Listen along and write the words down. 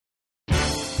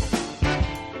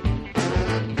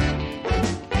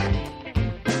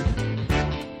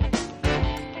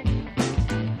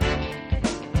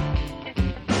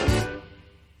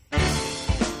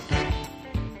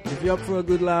if you're up for a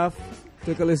good laugh,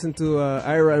 take a listen to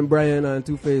Ira and Brian on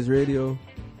Two Phase Radio.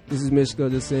 This is Mishka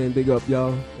just saying big up,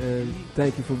 y'all, and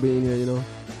thank you for being here, you know.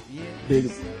 Big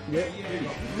up. Yeah.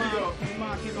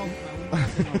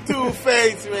 Two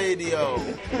Phase Radio.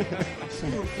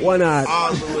 One heart.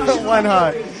 All the way. One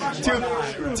heart.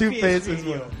 Two faces.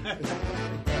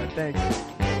 Thanks.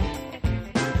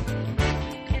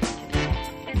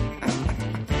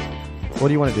 What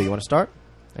do you want to do? You want to start?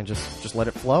 And just let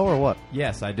it flow, or what?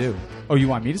 Yes, I do. Oh, you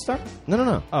want me to start?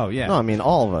 No. Oh, yeah. No, I mean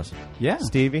all of us. Yeah.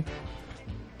 Stevie?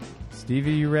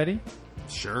 Stevie, you ready?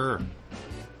 Sure.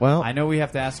 Well, I know we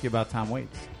have to ask you about Tom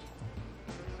Waits.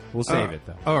 We'll save it,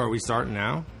 though. Oh, are we starting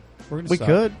now? We're gonna we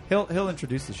start. could. He'll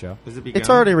introduce the show. Is it begun? It's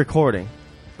already recording.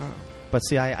 Oh. But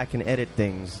see, I can edit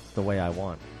things the way I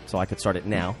want. So I could start it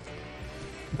now.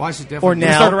 Well, I should definitely Or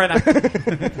now. Start it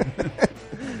right now.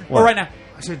 Or right now.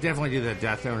 I should definitely do the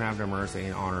Death Don't Have No Mercy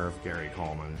in honor of Gary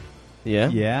Coleman. Yeah?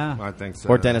 Yeah. I think so.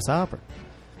 Or Dennis Hopper.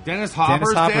 Dennis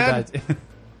Hopper's dead? died.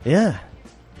 Yeah.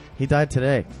 He died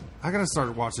today. I gotta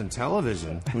start watching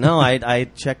television. No, I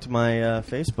checked my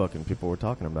Facebook and people were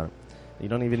talking about it. You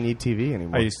don't even need TV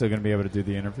anymore. Are you still going to be able to do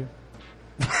the interview?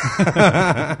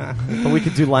 But we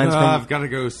could do lines from... I've got to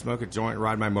go smoke a joint,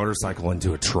 ride my motorcycle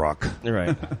into a truck.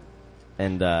 Right.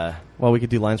 And, we could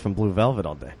do lines from Blue Velvet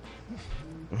all day.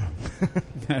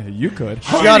 You could.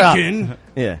 Shut up. Heineken.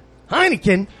 Yeah.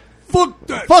 Heineken? Fuck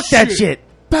that Fuck that shit.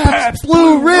 Pabst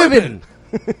Blue Ribbon.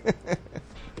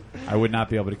 I would not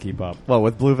be able to keep up. Well,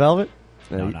 with Blue Velvet?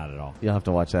 No, not at all. You'll have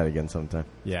to watch that again sometime.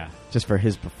 Yeah. Just for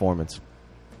his performance.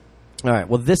 All right.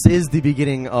 Well, this is the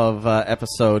beginning of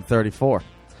episode 34.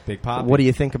 Big Poppy. What do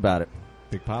you think about it?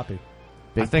 Big Poppy.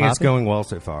 Big I think it's Poppy? going well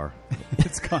so far.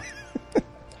 It's gone.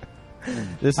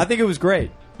 This I think it was great.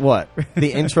 What?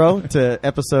 The intro to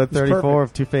episode 34 perfect.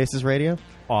 of Two Faces Radio?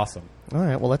 Awesome. All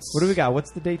right. Well, let's... What do we got?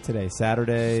 What's the date today?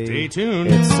 Saturday. Stay tuned.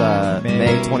 It's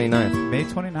May 29th. May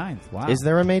 29th. Wow. Is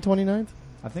there a May 29th?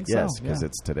 I think Yes, so. because yeah.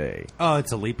 it's today. Oh,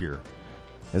 it's a leap year.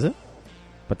 Is it?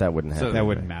 But that wouldn't happen. That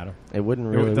wouldn't matter. It wouldn't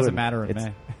It really. doesn't wouldn't. matter in It's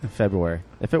May. February.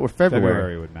 If it were February,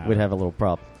 February would matter. we'd have a little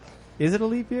problem. Is it a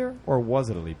leap year or was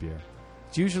it a leap year?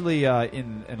 It's usually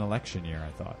in an election year,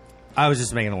 I thought. I was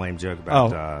just making a lame joke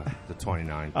about the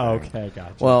 29th. Oh, thing. okay,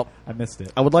 gotcha. Well, I missed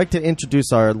it. I would like to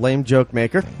introduce our lame joke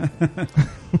maker.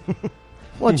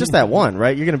 Well, just that one,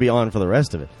 right? You're going to be on for the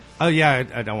rest of it. Oh, yeah,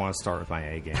 I don't want to start with my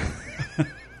A game.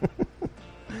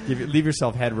 Leave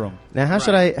yourself headroom. Now, how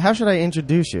should I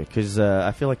introduce you? Because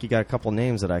I feel like you got a couple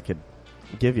names that I could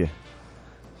give you.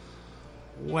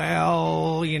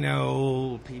 Well, you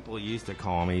know, people used to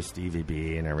call me Stevie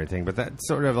B and everything, but that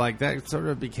sort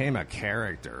of became a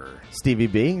character. Stevie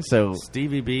B. So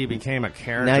Stevie B became a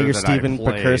character. now you're that I Stephen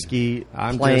played. Pekursky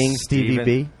I'm playing just Stevie Steven-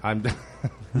 B. I'm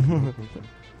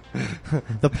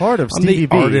The part of I'm Stevie the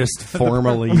B. artist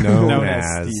formerly known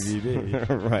as Stevie B.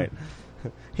 Right.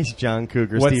 He's John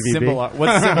Cougar What Stevie symbol? B.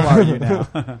 What symbol are you now?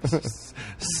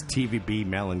 Stevie B.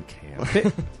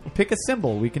 Mellencamp. Pick a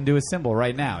symbol. We can do a symbol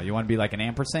right now. You want to be like an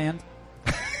ampersand?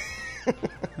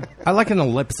 I like an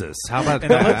ellipsis. How about An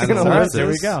that? ellipsis. An All right, there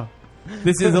we go.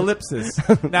 This is ellipsis.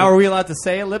 Now, are we allowed to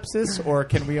say ellipsis, or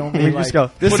can we only We like, just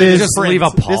go, this Would you is... just leave a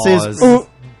pause? This is...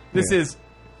 This is.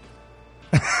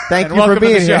 Thank And you for welcome to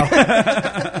being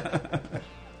the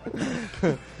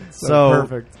here. show. So,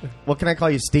 perfect. what can I call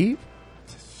you, Steve?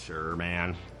 Sure,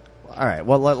 man. All right.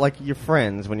 Well, like your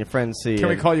friends, when your friends see Can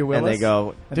we it call you and Willis? they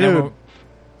go, And then dude, we'll-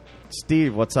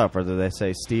 Steve, what's up? Or do they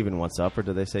say Steven, what's up? Or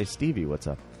do they say Stevie, what's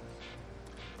up?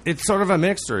 It's sort of a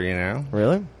mixture, you know.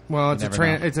 Really? Well, it's You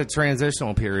never know. it's a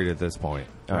transitional period at this point.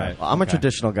 All right. Right, Well, I'm a okay.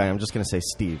 traditional guy. I'm just going to say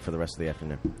Steve for the rest of the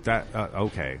afternoon. That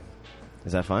okay.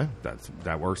 Is that fine?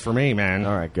 That works for me, man.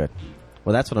 All right, good.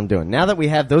 Well, that's what I'm doing. Now that we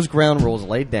have those ground rules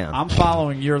laid down. I'm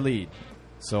following your lead,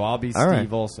 so I'll be All Steve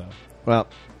right. also. Well,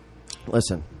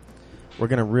 listen, we're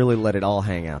going to really let it all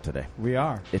hang out today. We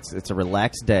are. It's a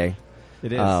relaxed day.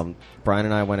 It is. Brian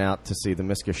and I went out to see the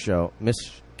Mishka show.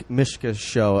 Mishka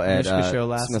show at Mishka show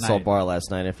last Smithsonian night. Bar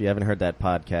last night. If you haven't heard that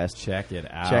podcast, Check it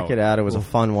out. check it out. It was a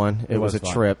fun one. It was a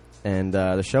fun. trip, and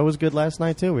the show was good last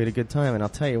night too. We had a good time, and I'll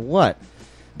tell you what,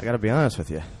 I got to be honest with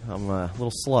you, I'm a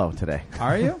little slow today.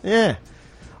 Are you? Yeah.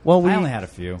 Well, I only had a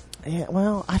few. Yeah.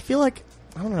 Well, I feel like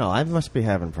I don't know. I must be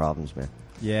having problems, man.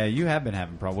 Yeah, you have been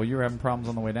having problems. Well, you were having problems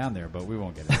on the way down there, but we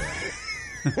won't get into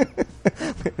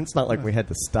that. It's not like we had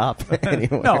to stop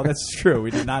anywhere. No, that's true.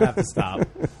 We did not have to stop.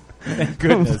 Thank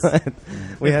goodness.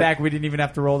 We In had- fact, we didn't even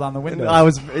have to roll down the windows. I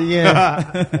was,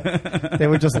 yeah. They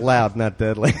were just loud, not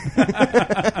deadly.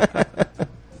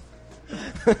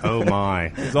 Oh my.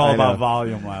 It was all I about know.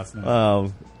 volume last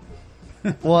night.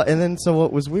 Well, and then so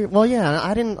what was weird? Well, yeah,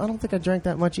 I don't think I drank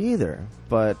that much either.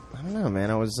 But I don't know,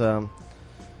 man. I was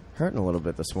hurting a little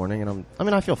bit this morning, and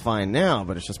I feel fine now.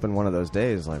 But it's just been one of those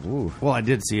days, like, woo. Well, I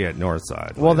did see you at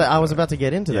Northside. Well, I was about to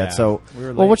get into that. So, we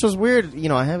were late. which was weird.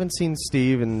 I haven't seen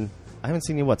Steve, and I haven't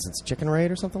seen you since Chicken Raid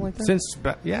or something like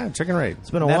that. Chicken Raid. It's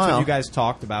been a That's while. what you guys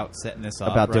talked about setting this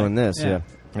up. about right? doing this, yeah.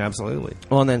 Absolutely.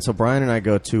 Well, and then so Brian and I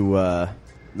go to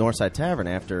Northside Tavern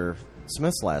after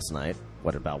Smith's last night.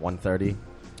 What, about 1:30?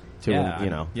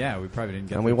 Yeah, we probably didn't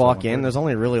get. And we there till walk in. 1:30. There's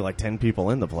only really like 10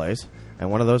 people in the place, and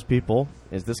one of those people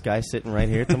is this guy sitting right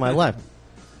here to my left,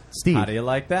 Steve. How do you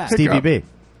like that? Stevie B.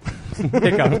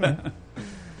 Hiccup.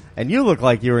 And you look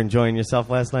like you were enjoying yourself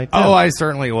last night, too. Oh, I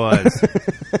certainly was.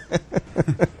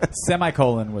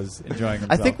 Semicolon was enjoying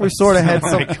himself. I think we sort of had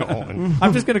some... Semicolon.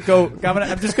 I'm just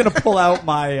gonna pull out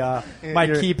my my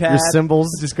keypad. your symbols.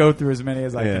 Just go through as many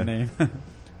as I can name.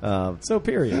 So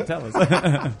period. Tell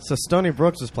us. So Stony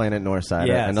Brooks was playing at Northside,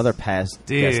 Yes. another past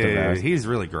guest of Dude, ours. he's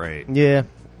really great. Yeah.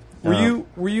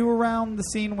 Were you around the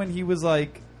scene when he was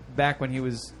back when he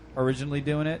was originally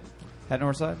doing it at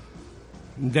Northside?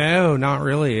 No, not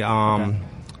really. Okay.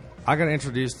 I got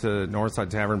introduced to Northside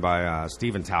Tavern by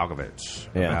Steven Talkovich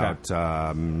Yeah.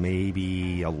 about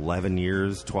maybe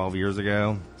 12 years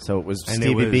ago. So it was And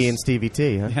Stevie it B was- and Stevie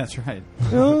T, huh? Yeah, that's right.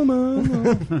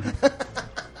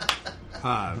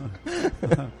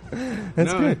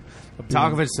 That's good.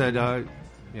 Talkovich said,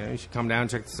 you should come down and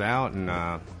check this out. And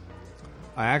I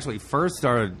actually first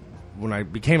started, when I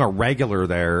became a regular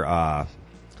there, I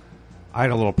had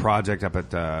a little project up at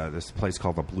this place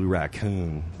called the Blue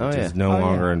Raccoon, which is no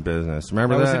longer in business.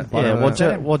 Remember That was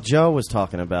that? in- Yeah, well, Joe was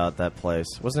talking about that place.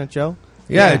 Wasn't it Joe?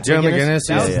 Yeah, Yeah, Joe McGinnis?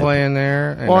 McGinnis used to play in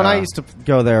there. And, Well, and I used to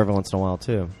go there every once in a while,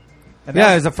 too. And Yeah,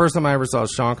 that- it was the first time I ever saw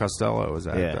Sean Costello. Was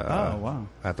at Yeah. Oh, wow.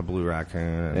 at the Blue Raccoon,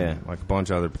 and Yeah. like a bunch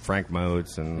of other Frank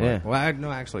Motes and Yeah.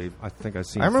 actually, I think I've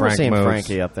seen. I remember Frank seeing Motes.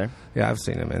 Frankie up there. Yeah, I've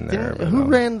seen him in there. but, Who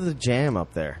ran the jam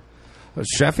up there?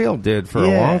 Sheffield did for a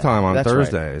Yeah, long time on that's right.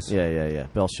 Thursdays. Yeah.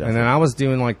 Bill Sheffield. And then I was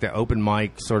doing like the open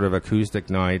mic sort of acoustic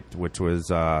night, which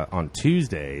was on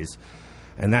Tuesdays,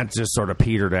 and that just sort of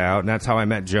petered out. And that's how I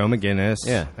met Joe McGinnis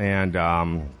Yeah. and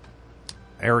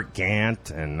Eric Gant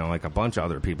and like a bunch of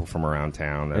other people from around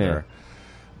town. That Yeah. are,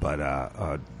 but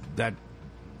that.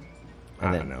 I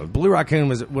And don't then- know. Blue Raccoon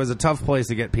was a tough place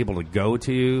to get people to go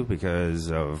to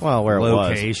because of Where it was.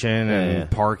 location and Yeah.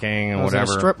 parking and it was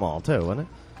whatever. in a strip mall, too, wasn't it?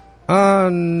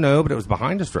 No, but it was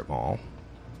behind a strip mall.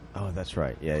 Oh, that's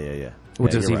right. Yeah.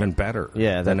 Which Yeah, is you're even right. better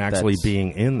Yeah, than actually that's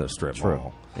being in the strip true.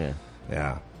 mall. Yeah.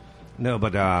 Yeah. No,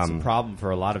 but It's a problem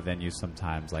for a lot of venues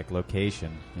sometimes, like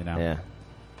location, Yeah.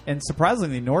 And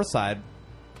surprisingly, Northside.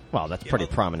 Well, that's pretty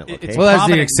prominent It's location. well, that's the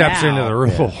prominent exception now. to the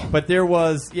rule. But there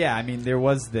was, there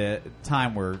was the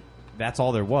time where that's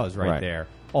all there was right Right. there.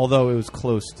 Although it was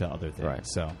close to other things, Right.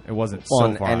 so it wasn't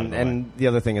Well, so far out of the way. and the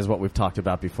other thing is what we've talked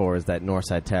about before is that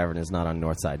Northside Tavern is not on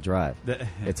Northside Drive.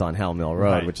 It's on Hell Mill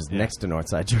Road, Right, which is yeah. next to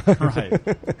Northside Drive.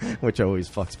 Right. Which always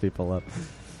fucks people up.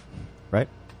 Right?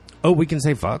 Oh, we can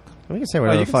say fuck. We can say Oh,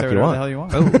 whatever you the can fuck say you whatever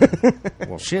want. the hell you want. Oh,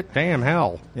 well, shit, damn,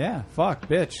 hell. Yeah, fuck,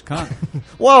 bitch, cunt.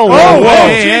 Whoa, Whoa, whoa,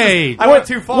 hey, I went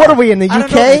too far. What are we in the I don't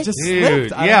UK? know, it just Dude,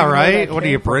 slipped. I yeah, don't even know right? where that What are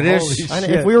you, came from. British? Holy I know,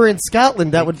 shit. if we were in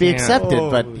Scotland, that would be can't. accepted,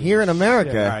 but Holy here in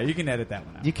America, Yeah, all right, you can edit that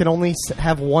one out. you can only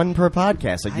have one per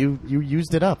podcast, so you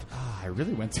used it up. I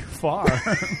really went too far.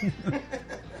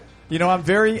 I'm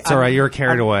very. It's all right, you're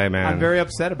carried away, man. I'm very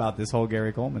upset about this whole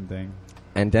Gary Coleman thing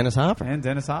And Dennis Hopper. and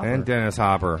Dennis Hopper. And Dennis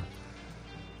Hopper.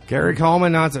 Gary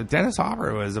Coleman, Dennis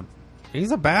Hopper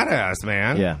he's a badass,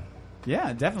 man. Yeah.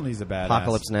 Yeah, definitely he's a badass.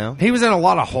 Apocalypse Now. He was in a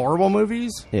lot of horrible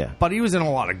movies. Yeah. But he was in a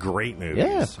lot of great movies.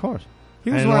 Yeah, of course. He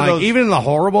was And one like of those. even in the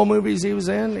horrible movies he was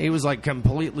in, he was like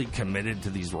completely committed to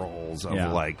these roles of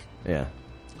Yeah. like, Yeah.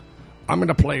 I'm going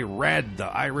to play Red, the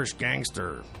Irish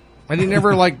gangster, and he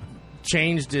never like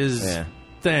changed his Yeah.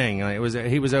 thing. Like,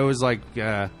 he was always like,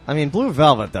 I mean, Blue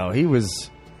Velvet, though, he was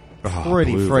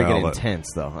pretty Blue friggin' Velvet. intense,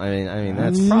 though. I mean,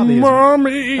 that's probably his-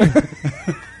 Mommy.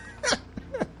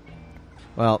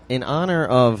 well. In honor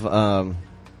of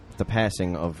the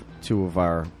passing of two of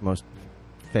our most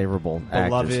favorable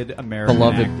beloved actors, American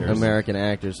beloved actors. American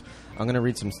actors, I'm going to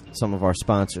read some of our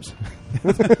sponsors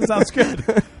Sounds good.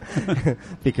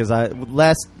 because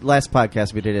last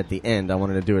podcast we did at the end. I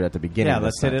wanted to do it at the beginning. Yeah, this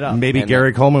let's hit time. it up. Maybe And,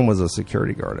 Gary Coleman was a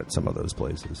security guard at some of those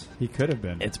places. He could have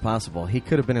been. It's possible he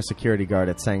could have been a security guard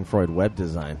at Sangfroid Web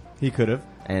Design. He could have.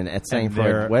 And at And Sangfroid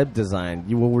there- Web Design,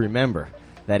 you will remember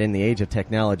that in the age of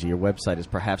technology, your website is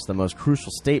perhaps the most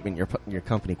crucial statement your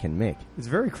company can make. It's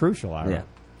very crucial, Ira. Yeah.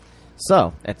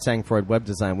 So, at Sangfroid Web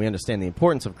Design, we understand the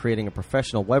importance of creating a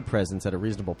professional web presence at a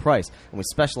reasonable price, and we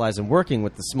specialize in working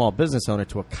with the small business owner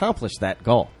to accomplish that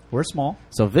goal. We're small.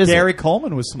 So visit. Gary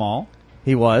Coleman was small.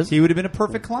 He was. He would have been a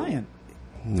perfect client.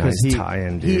 Nice he,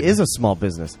 tie-in, dude. He is a small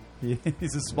business.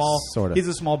 He's a small Sort of. He's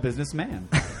a small businessman.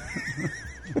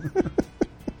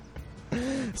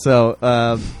 So,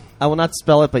 I will not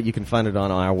spell it, but you can find it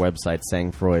on our website,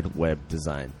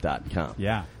 sangfroidwebdesign.com.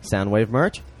 Yeah. Soundwave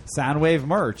merch? Soundwave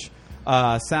merch.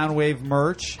 Soundwave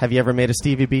merch. Have you ever made a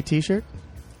Stevie B t-shirt?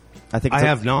 I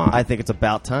have not. I think it's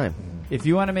about time. If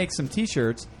you want to make some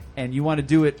T-shirts and you want to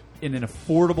do it in an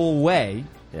affordable way,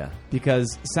 Yeah.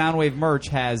 because Soundwave merch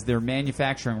has their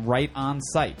manufacturing right on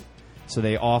site. So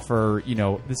they offer,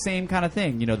 the same kind of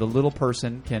thing. The little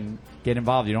person can get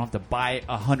involved. You don't have to buy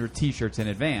 100 T-shirts in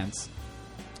advance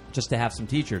just to have some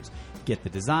T-shirts. Get the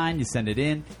design, you send it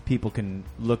in. People can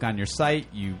look on your site.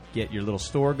 You get your little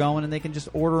store going, and they can just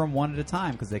order them one at a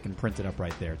time because they can print it up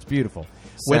right there. It's beautiful.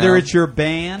 Whether it's your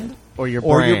band or your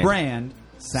brand,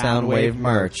 Soundwave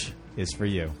merch is for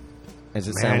you. Is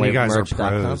it Man, you guys are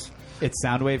soundwavemerch.com? pros. It's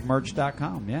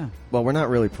soundwavemerch.com, yeah. Well, we're not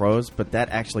really pros, but that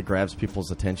actually grabs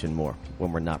people's attention more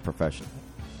when we're not professional.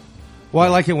 Well, I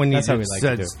like it when That's how we like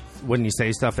to do. when you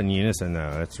say stuff in unison,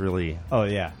 though. It's really Oh,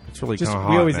 yeah. It's really Just kinda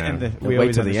we hot, always man. end Wait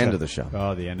always till end the end of the show.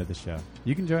 Oh, the end of the show.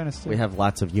 You can join us too. We have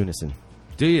lots of unison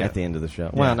do you? at the end of the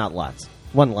show. Yeah. Well, not lots.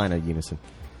 One line of unison.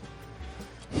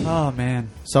 Oh man.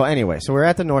 So anyway, we were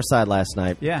at the North Side last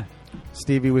night. Yeah.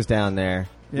 Stevie was down there.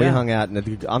 We Yeah. hung out.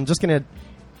 And I'm just going to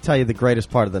tell you the greatest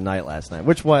part of the night last night,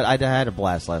 which I had a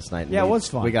blast last night. Yeah, it was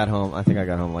fun. We got home. I think I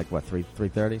got home like,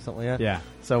 3:30, something like that? Yeah.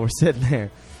 So we're sitting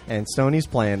there, and Stoney's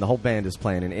playing. The whole band is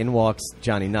playing, and in walks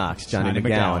Johnny Knox, Johnny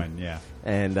McGowan. Yeah.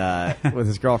 And with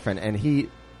his girlfriend. And he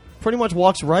pretty much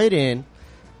walks right in.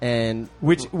 And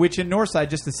Which in Northside,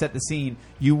 just to set the scene,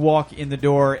 you walk in the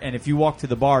door, and if you walk to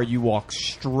the bar, you walk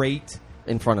straight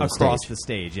in front of the across stage. the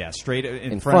stage. Yeah, straight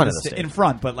in front of the stage. in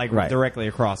front, but like Right. directly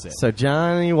across it. So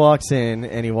Johnny walks in,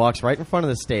 and he walks right in front of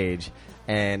the stage.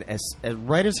 And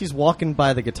right as he's walking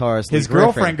by the guitarist, His Lee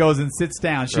Griffin- girlfriend goes and sits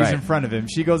down. She's Right. in front of him.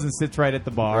 She goes and sits right at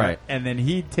the bar. Right. And then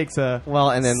he takes a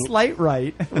Well, and then slight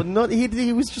right. well, no,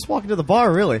 he was just walking to the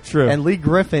bar, really. True. And Lee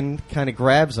Griffin kind of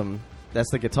grabs him. That's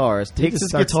the guitarist. He Takes just his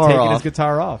starts guitar taking off his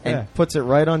guitar off. and Yeah. puts it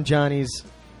right on Johnny.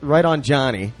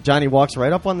 Johnny walks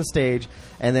right up on the stage,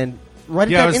 and then right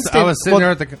Yeah, at that instant, I was sitting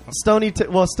there at the.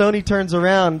 Stoney turns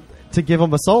around to give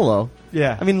him a solo.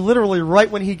 Yeah. I mean, literally right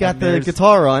when he got And the there's-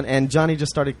 guitar on, and Johnny just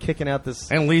started kicking out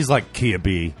this. And Lee's like Kia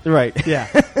B. Right. Yeah.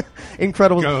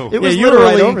 Incredible. Go. It was Yeah, you were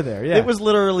literally right over there, yeah. It was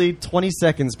literally 20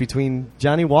 seconds between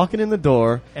Johnny walking in the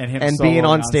door And him being soloing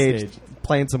on on stage, stage.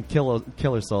 playing some killer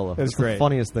solo. That's It's the great.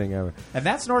 funniest thing ever. And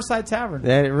that's Northside Tavern.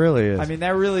 Yeah, it really is. I mean,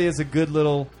 that really is a good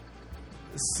little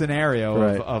scenario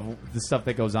Right. of the stuff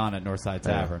that goes on at Northside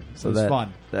Yeah. Tavern. So it was fun.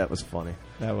 That was funny.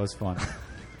 That was fun.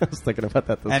 I was thinking about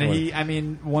that this And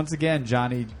morning. once again,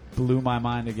 Johnny blew my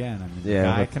mind again. I mean, Yeah, the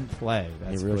guy but- can play.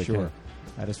 That's He really for sure. can.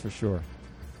 That is for sure.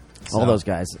 All So, those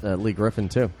guys, Lee Griffin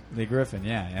too, Lee Griffin,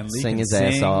 yeah, and Lee sing can his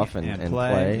ass sing off and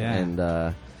play. yeah.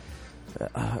 And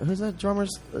who's that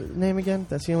drummer's name again?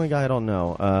 That's the only guy I don't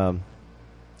know.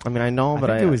 I mean, I know him, I but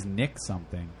think it was Nick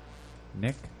something.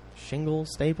 Nick, Shingle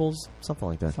Staples, something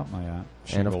like that. something like that.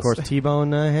 And of Shingles. course,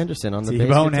 T-Bone Henderson on the bass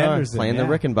T-Bone guitar, Henderson, playing yeah.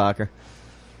 the Rickenbacker.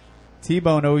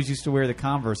 T-Bone always used to wear the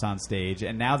Converse on stage,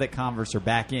 and now that Converse are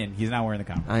back in, he's not wearing the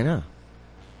Converse. I know.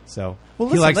 So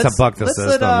He likes to buck the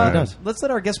system, man. He does. Let's let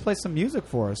our guest play some music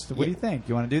for us. What do you think?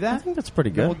 You want to do I that? think that's pretty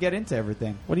Then good. we'll get into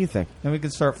everything. What do you think? Then we can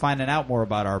start finding out more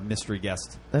about our mystery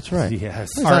guest. That's right.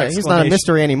 Yes. He's not a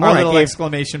mystery anymore. Our I little gave-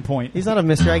 exclamation point. He's not a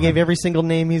mystery. I gave every single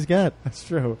name he's got. That's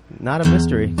true. Not a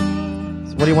mystery. So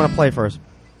what do you want to play first?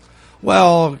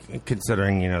 Well,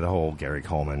 considering the whole Gary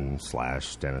Coleman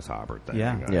 / Dennis Hopper thing,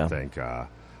 Yeah. Yeah. I think a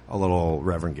little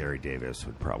Reverend Gary Davis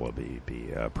would probably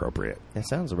be appropriate. That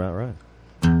sounds about right.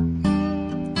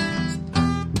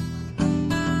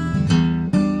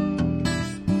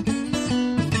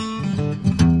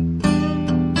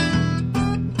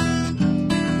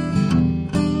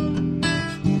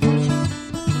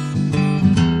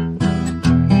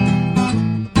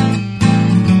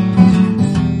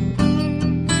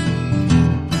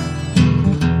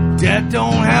 Death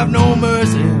don't have no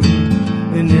mercy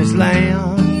in this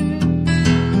land.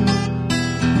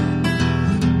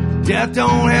 Death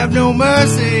don't have no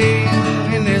mercy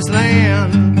in this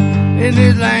land. In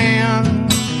this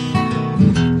land.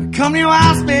 Come to your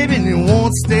house, baby, and it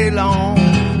won't stay long.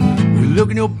 You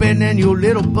look in your bed and your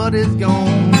little buddy's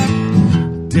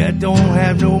gone. Death don't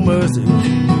have no mercy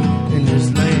in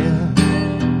this land.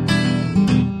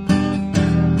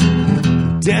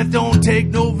 Death don't take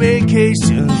no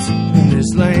vacations in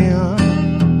this land.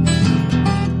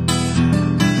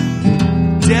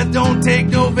 Death don't take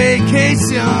no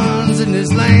vacations in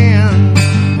this land.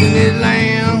 In this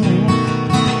land.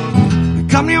 You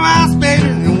come to your house, baby,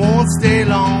 and you won't stay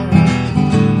long.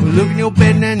 You look in your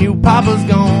bed and then your papa's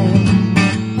gone.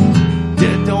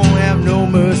 Death don't have no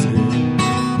mercy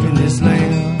in this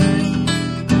land.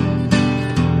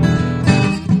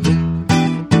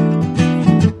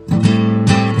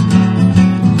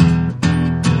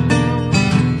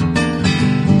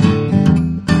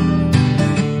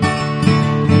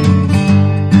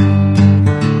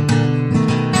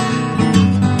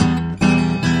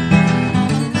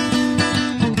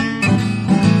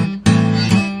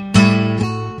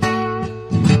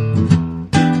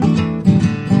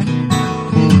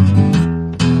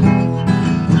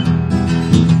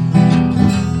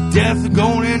 Death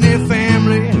gone in their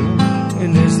family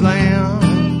in this land.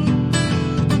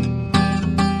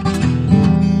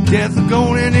 Death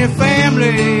gone in their family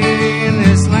in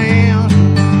this land.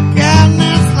 Yeah, in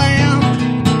this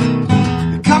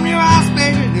land. You come to your house,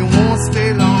 baby, and you won't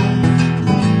stay long.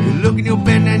 You look in your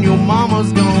bed and your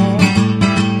mama's gone.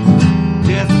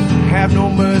 Death have no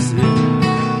mercy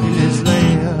in this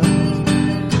land.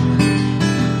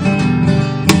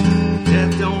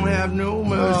 Death don't have no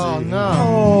mercy. Oh, no.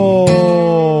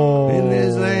 In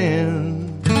this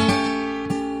land.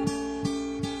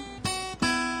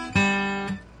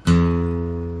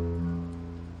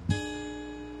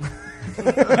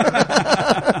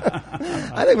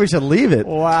 I think we should leave it.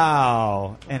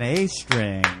 Wow. An A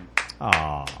string.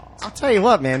 Aw. I'll tell you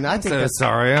what, man. I think So that's,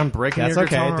 sorry, I'm breaking That's your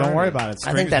okay. guitar. Don't worry about it.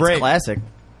 I Strings think that's break. classic.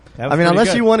 That was I mean, pretty unless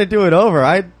good. you want to do it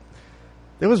over,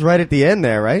 it was right at the end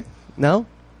there, right? No,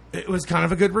 It was kind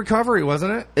of a good recovery,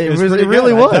 wasn't it? it pretty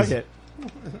really good. I was. dug it.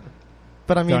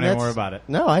 But I mean, Don't even that's, worry about it.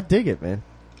 No, I dig it, man.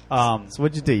 So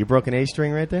what'd you do? You broke an A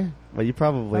string right there? Well, you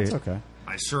probably. That's okay.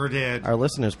 I sure did. Our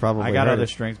listeners probably. I got heard other it.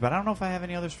 strings, but I don't know if I have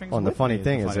any other strings. Well, and the with funny me,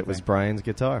 thing the is, funny it was thing. Brian's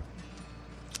guitar.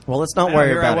 Well, let's not And worry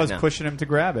here about I was it now. pushing him to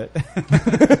grab it.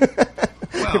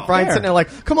 Brian's There. sitting there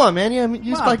like, "Come on, man! Yeah,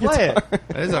 use Come my on, play guitar." it.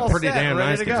 It is a All pretty set, damn ready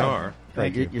nice to go. guitar.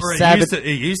 Like, you're Or sabot- it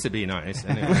used to be nice.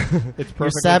 Anyway. It's you're perfectly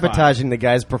sabotaging the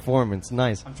guy's performance.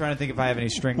 Nice. fine. I'm trying to think if I have any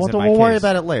strings. Well, in my we'll worry case.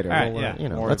 about it later. All right, We'll, yeah, you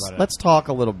know, we'll worry about it. let's talk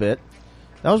a little bit.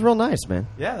 That was real nice, man.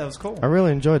 Yeah, that was cool. I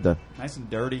really enjoyed that. Nice and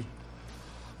dirty.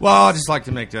 Well, I just like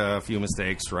to make a few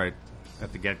mistakes right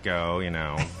at the get-go, you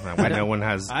know. That way no one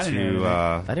has I didn't hear to...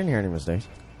 I didn't hear any mistakes.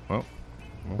 well,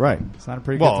 Right. Sounded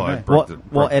pretty well, good I to me. broke We'll- the,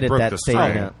 we'll broke- edit broke that the statement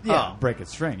string. out. Yeah, break a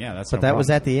string. Yeah, that's. But no that was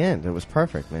problem. at the end. It was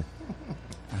perfect, man.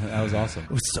 That was awesome.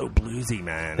 It was so bluesy,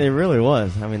 man. It really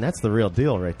was. I mean, that's the real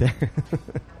deal right there.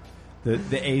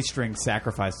 The A string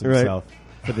sacrificed Right. himself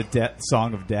for the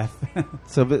song of death.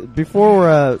 So before,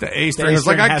 The A string was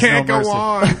like, string I has can't no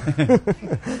go mercy.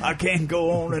 on. I can't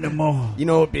go on anymore. you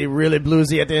know, it'd be really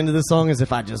bluesy at the end of the song is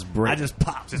if I just break. I just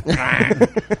pop. Just bang.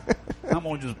 I'm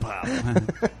gonna just pop.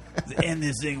 End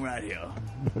this thing right here.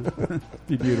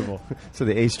 Be beautiful. So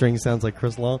the A string sounds like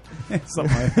Chris Long.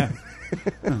 Something like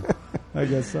that. I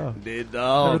guess so. Dead Never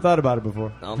dog thought about it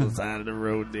before. on the side of the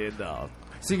road. Dead dog.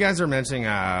 So you guys were mentioning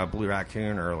Blue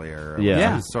Raccoon earlier. Yeah.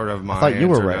 That was sort of my I thought you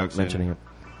were introduction. mentioning it.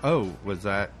 Oh, was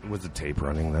the tape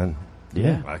running then?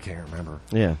 Yeah. I can't remember.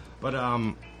 Yeah. But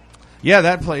yeah,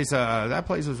 that place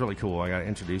was really cool. I got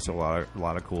introduced to a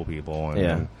lot of cool people, and Yeah.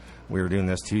 then we were doing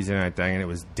this Tuesday night thing, and it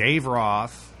was Dave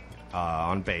Roth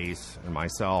on bass, and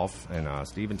myself, and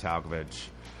Steven Talkovich,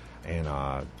 and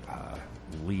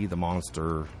Lee the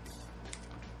Monster.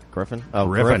 Griffin? Oh,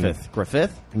 Griffin.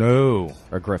 Griffith? No,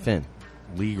 Or Griffin?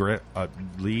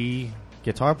 Lee.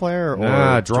 Guitar player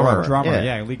or Drummer. Drummer,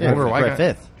 yeah, Lee Griffin. Why not?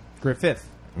 Griffith. Griffith.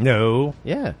 No,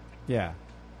 Yeah. Yeah.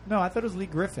 No, I thought it was Lee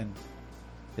Griffin.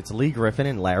 It's Lee Griffin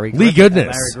and Larry Lee Griffith.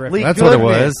 Goodness. Larry Griffin. Lee That's what it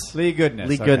Goodness. was. Lee Goodness.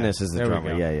 Lee okay. Goodness is the There we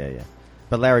drummer. go. Yeah.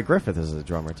 But Larry Griffith is the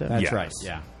drummer, too. That's Yes. right.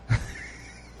 Yeah.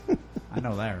 I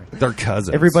know Larry. They're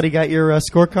cousins. Everybody got your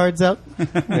scorecards out?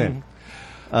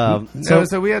 Yeah.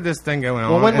 So we had this thing going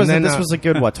on. Well, when was and it? then, This was a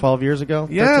good, 12 years ago?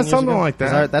 Yeah, 13 years something ago? like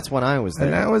 'Cause that. That's when I was there.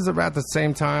 And that was about the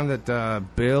same time that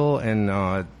Bill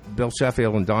and Bill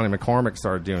Sheffield and Donnie McCormick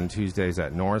started doing Tuesdays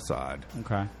at Northside.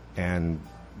 Okay. And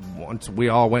once we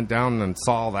all went down and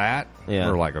saw that, Yeah.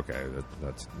 we were like, okay,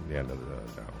 that's the end of the.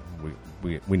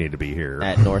 We need to be here.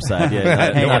 At Northside, yeah.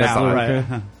 At not Northside. at Blue Right.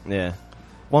 Raccoon. Yeah.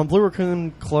 Well, Blue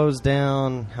Raccoon closed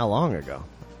down how long ago?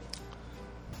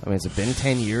 I mean, has it been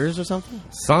 10 years or something?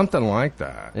 Something like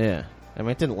that. Yeah. I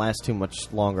mean, it didn't last too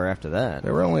much longer after that.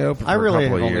 They were only open for I really a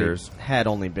couple of only- years. had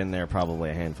only been there probably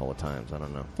a handful of times. I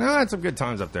don't know. No, I had some good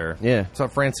times up there. Yeah. So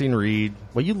Francine Reed.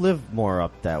 Well, you live more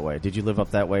up that way. Did you live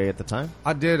up that way at the time?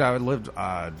 I did. I lived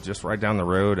just right down the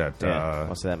road at.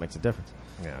 Well, so that makes a difference.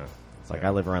 Yeah. It's like I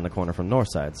live around the corner from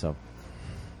Northside, so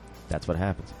that's what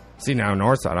happens. See, now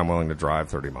Northside, I'm willing to drive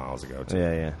 30 miles to go to.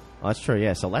 Yeah, yeah. Oh, that's true,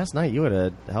 yeah. So last night you had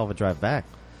a hell of a drive back.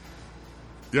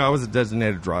 Yeah, I was a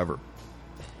designated driver.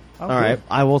 All right,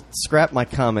 I will scrap my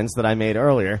comments that I made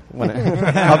earlier when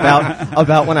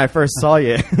about when I first saw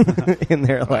you in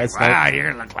there last night. Wow, you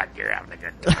look like you're having a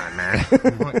good time, man.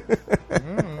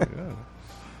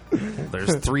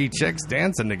 There's 3 chicks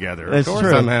dancing together. That's of course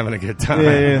true. I'm having a good time.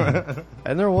 Yeah.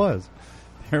 And there was.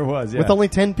 There was, yeah. With only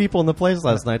 10 people in the place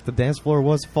last night, the dance floor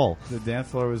was full. The dance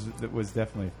floor was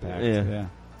definitely packed. Yeah. Yeah.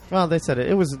 Well, they said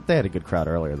it was. They had a good crowd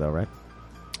earlier, though, right?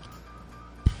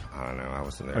 I don't know. I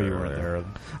wasn't there. Oh, you weren't there. All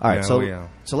right, No,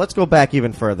 so let's go back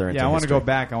even further. Into Yeah, I want to history. go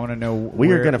back. I want to know.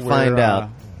 We are gonna find out.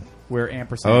 where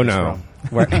ampersand. Oh, is no.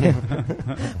 from.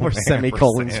 Where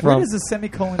semicolons Ampersand. Where from? does the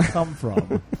semicolon come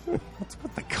from?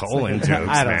 The colon jokes,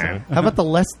 I don't man. How about the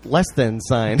less than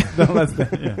sign?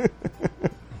 Yeah.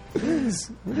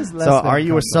 So, are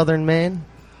you a Southern man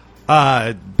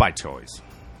By choice.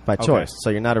 by choice? So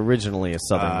you're not originally a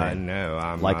Southern man, No,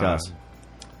 I'm like us.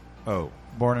 Oh,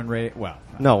 Born and raised. Well,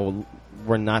 No,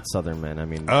 we're not Southern men. I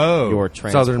mean, oh, you're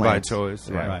Southern by transplants. choice.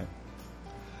 Yeah. right.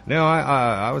 No,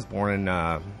 I was born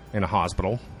in a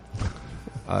hospital.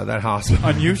 That hospital.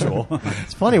 Unusual.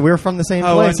 It's funny. We were from the same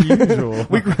How place. unusual.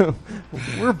 We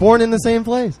were born in the same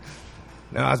place.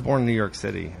 No, I was born in New York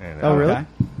City. And, Oh, really? Okay.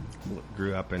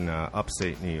 Grew up in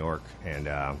upstate New York,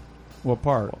 and What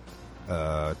part?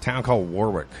 a town called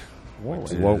Warwick,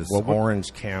 which is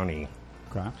Orange County.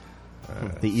 Okay.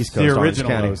 The East The Coast Orange original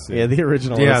County. OC. Yeah, the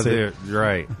original. Yeah, OC. they're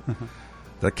right.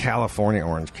 The California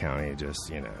Orange County,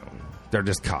 just they're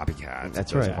just copycats.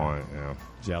 That's at this right. Point,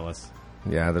 Jealous.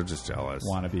 Yeah, they're just jealous.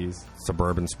 Wannabes.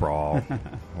 Suburban sprawl. I'm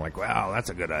like, wow, that's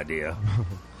a good idea.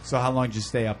 So how long did you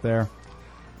stay up there?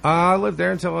 I lived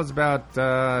there until I was about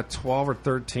 12 or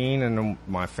 13, and then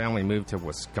my family moved to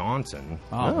Wisconsin,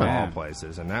 Oh, of all man.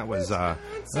 places, and that was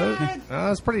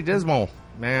pretty dismal,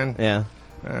 man. Yeah,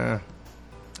 The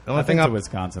only I've been thing to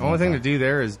Wisconsin the only one thing to time. do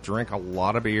there is drink a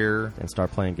lot of beer, and start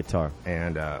playing guitar.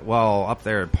 and up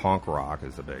there, punk rock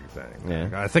is the big thing. Yeah.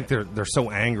 I think they're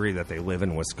so angry that they live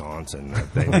in Wisconsin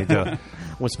that they need to.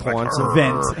 Wisconsin. Like,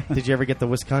 Vent. Did you ever get the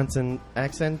Wisconsin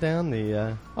accent down?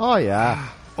 The oh yeah,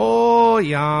 Oh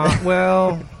yeah,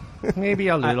 well, maybe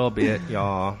a little bit,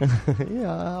 yeah.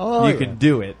 yeah. Oh, You yeah. can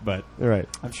do it, but Right.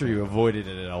 I'm sure you avoided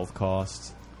it at all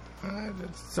costs. I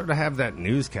just sort of have that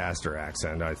newscaster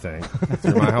accent, I think.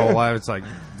 Through my whole life, it's like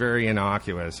very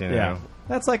innocuous, you know. Yeah.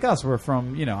 That's like us. We're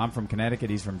from, I'm from Connecticut.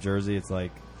 He's from Jersey. It's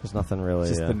like There's nothing really.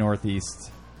 just the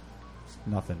Northeast.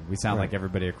 Nothing. We sound Right. like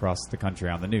everybody across the country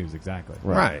on the news. Exactly.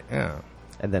 Right, yeah.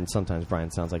 And then sometimes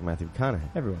Brian sounds like Matthew McConaughey.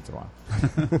 Every once in a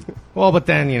while. Well, but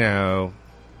then, a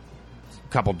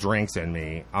couple drinks in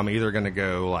me, I'm either going to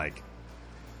go like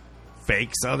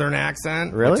fake Southern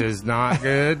accent, Really? which is not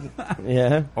good,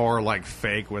 Yeah. or like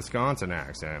fake Wisconsin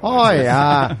accent. Oh which is,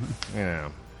 yeah.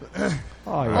 Oh,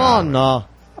 Oh no. How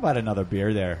about another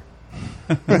beer there?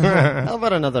 How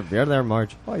about another beer there,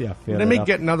 Marge? Oh, yeah. Fill Let it me up.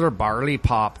 get another barley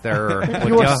pop there.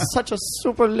 You would are ya? such a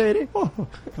super lady.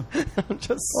 I'm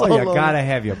just so Oh, you lonely. gotta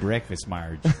have your breakfast,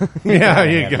 Marge. Yeah,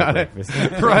 Gotta you have your got it.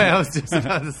 breakfast. Right, I was just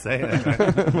about to say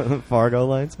that. Fargo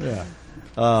lines. Yeah.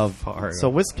 Fargo. So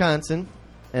Wisconsin,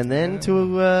 and then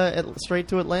straight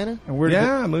to Atlanta. And where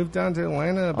Yeah, I moved down to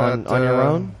Atlanta about On your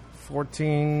own?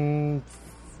 14.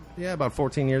 Yeah, about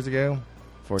 14 years ago.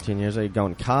 14 years. Are you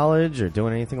going to college or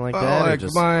doing anything like that? Or like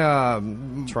just my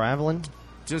traveling?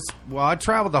 I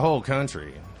traveled the whole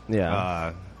country.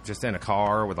 Yeah. Just in a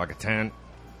car with like a tent.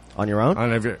 On your own? I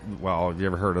don't know have you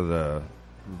ever heard of the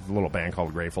little band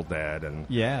called Grateful Dead? And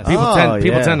Yes. people Oh, tend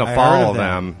yeah. to I heard follow of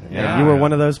them. Yeah. You were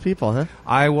one of those people, huh?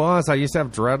 I was. I used to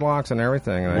have dreadlocks and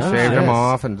everything, and I Nice. shaved them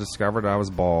off and discovered I was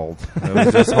bald. It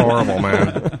was just horrible,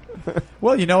 man.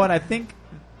 Well, you know what? I think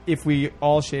if we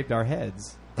all shaved our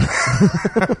heads,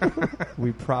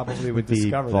 we probably would Be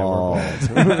discover bald. that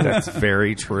we're bald. That's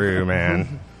very true,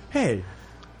 man. Hey,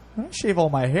 when I shave all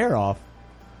my hair off,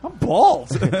 I'm bald.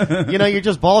 You're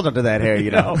just bald under that hair,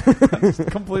 you know.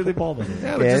 Completely bald. Under it.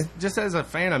 Yeah, but Yeah. just as a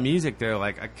fan of music, though,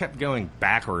 like I kept going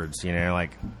backwards.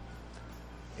 Like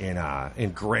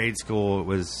in grade school, it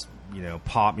was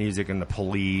pop music and the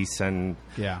Police and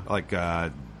Yeah. like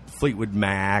Fleetwood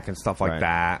Mac and stuff like Right.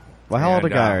 that. Well, how old a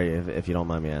And, guy are you, if you don't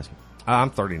mind me asking? I'm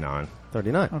 39.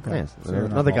 39. Okay. Yes. So you're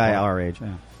in Another our guy ballpark. our age. Yeah.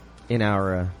 In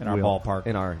our In our ballpark.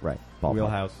 In our right. Ballpark.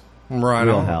 Wheelhouse. Right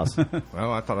Wheelhouse. on.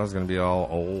 Well, I thought I was going to be all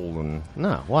old and...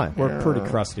 No, why? We're pretty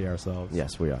crusty ourselves.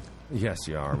 Yes, we are. Yes,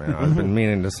 you are, man. I've been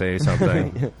meaning to say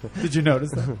something Did you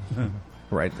notice that?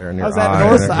 right there in I your was at eye.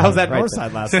 Northside. I was at Right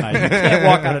Northside last night. You can't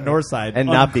walk out of Northside And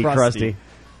not be uncrusty. crusty.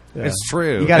 Yeah. It's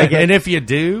true. You gotta get- and if you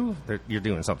do, you're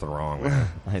doing something wrong, man.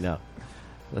 I know.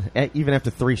 Even after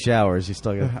 3 showers, you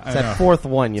still get. It's I that know. fourth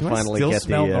one you Do I finally still get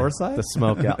smell the Northside? the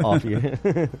smoke off you.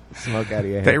 Smoke out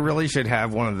of your They head. really should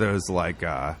have one of those, like,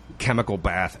 chemical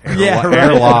bath Yeah, right.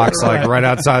 airlocks, like, right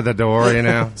outside the door, you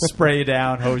know? Spray you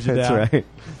down, hose you That's down. right.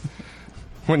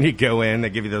 When you go in, they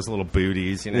give you those little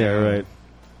booties, you know? Yeah, right.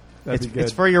 That'd It's, be good.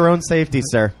 it's for your own safety,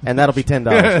 sir, and that'll be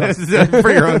 $10.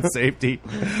 For your own safety.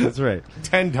 That's right.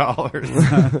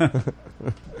 $10.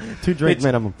 2 drink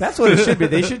minimum. That's what it should be.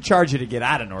 They should charge you to get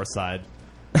out of Northside.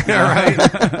 Yeah,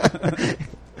 right.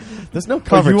 There's no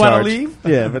cover you wanna charge. leave?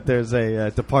 Yeah, but there's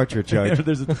a departure charge.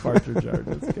 There's a departure charge.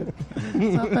 That's good.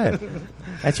 It's not bad.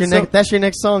 That's your So- next. That's your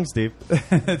next song, Steve.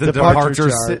 The charge.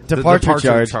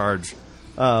 Departure charge.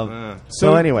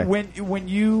 So anyway, when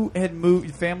you had moved,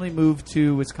 your family moved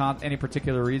to Wisconsin. Any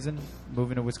particular reason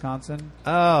moving to Wisconsin?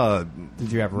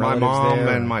 Did you have my relatives mom there?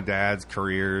 and my dad's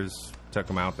careers took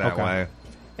them out that Okay. way.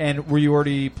 And were you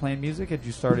already playing music? Had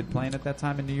you started playing at that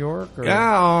time in New York? Or?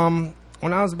 Yeah,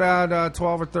 when I was about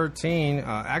 12 or 13,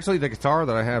 actually the guitar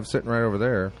that I have sitting right over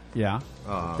there Yeah.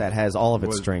 that has all of its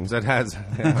was- strings. That has,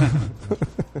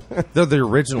 they're the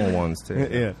original ones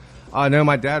too. Yeah. No,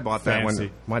 my dad bought that Fancy.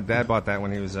 when my dad bought that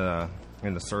when he was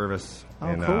in the service Oh,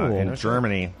 in cool. in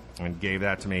Germany and gave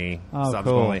that to me Oh,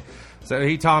 subsequently. So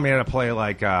he taught me how to play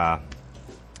like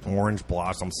Orange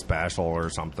Blossom Special or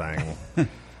something.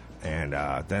 And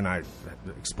then I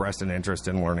expressed an interest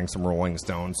in learning some Rolling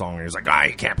Stones song. And he was like,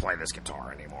 you can't play this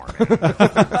guitar anymore,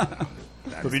 man.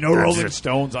 There'll be no Rolling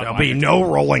Stones on There'll my be guitar. no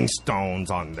Rolling Stones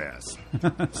on this.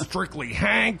 Strictly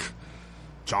Hank,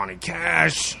 Johnny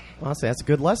Cash, Honestly, that's a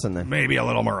good lesson then. maybe a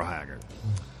little Merle Haggard.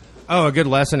 Oh, a good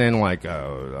lesson in like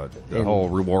the whole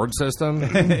reward system.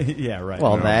 Yeah, right.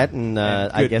 Well, No. that and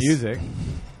I good guess music.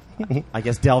 I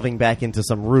guess delving back into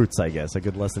some roots. I guess a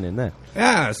good lesson in that.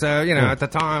 Yeah, so at the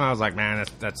time I was like, man,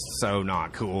 that's so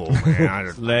not cool, man. I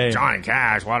just, Lame. Johnny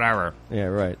Cash, whatever. Yeah,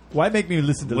 right. Why make me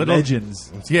listen to Little-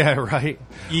 legends? Yeah, right.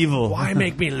 Evil. Why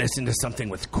make me listen to something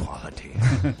with quality?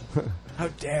 How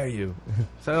dare you?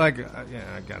 So like,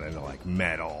 I got into like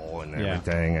metal and Yeah.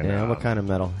 everything. And Yeah, what kind of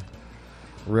metal?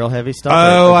 Real heavy stuff.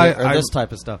 Oh, or this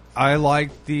type of stuff. I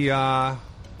like the. I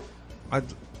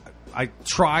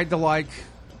tried to like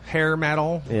hair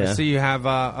metal. Yeah. So you have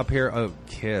up here. Oh,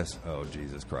 Kiss. Oh,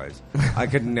 Jesus Christ! I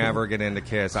could never get into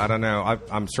Kiss. I don't know.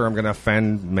 I'm sure I'm going to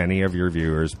offend many of your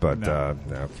viewers, but no,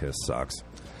 Kiss sucks.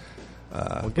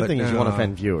 Well, good thing is you won't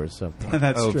offend viewers. So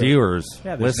That's Oh, true. viewers,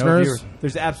 Yeah, there's no listeners. viewers.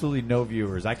 There's absolutely no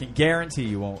viewers. I can guarantee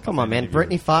you won't. come on, man. offend any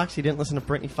Brittany Fox. You didn't listen to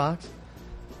Brittany Fox?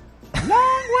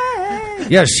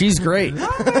 Yeah, she's great.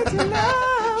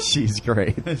 She's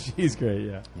great. viewers. She's great.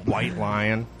 Yeah. White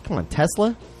Lion, Come on,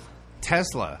 Tesla.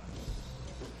 Tesla.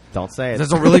 Don't say it.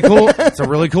 That's a really cool. It's a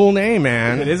really cool name,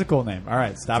 man. It is a cool name. All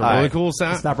right, stop. It's a really right. cool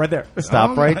sound. Stop right there. Stop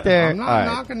I'm right not- there. I'm not All right.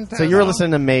 knocking So you were Tesla.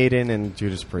 listening to Maiden and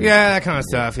Judas Priest. Yeah, that kind of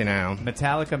stuff, you know.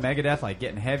 Metallica, Megadeth, like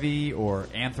Getting Heavy or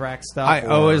Anthrax stuff. I or-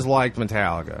 always liked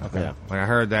Metallica. Yeah. Like I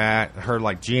heard that, heard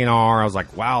like GNR. I was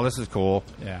like, wow, this is cool.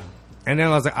 Yeah. And then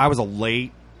I was a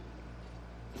late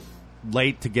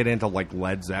to get into like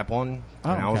Led Zeppelin.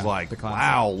 Oh, And I was okay. like, The classic.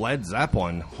 wow, Led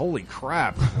Zeppelin. Holy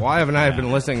crap. Why haven't I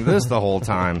been listening to this the whole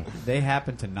time? They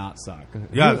happen to not suck.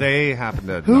 Yeah, they happen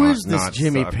to Who not, is this not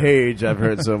Jimmy suck. Page I've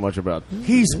heard so much about?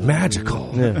 He's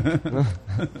magical. Yeah.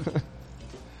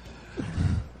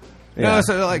 No,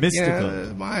 so like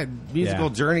Mystical. my musical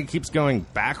Yeah. journey keeps going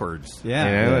backwards. Yeah.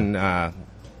 you know, Yeah. and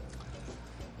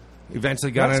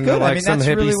eventually got That's into good. I like mean, some that's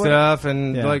hippie really what- stuff,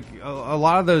 and Yeah. like a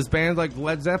lot of those bands, like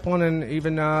Led Zeppelin, and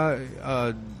even GNR,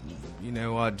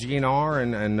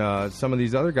 and some of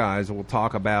these other guys will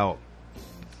talk about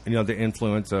the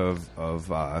influence of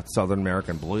Southern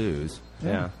American blues.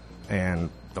 Yeah. And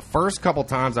the first couple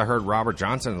times I heard Robert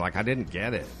Johnson, like I didn't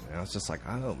get it. And I was just like,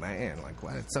 oh man, like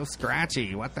what? It's so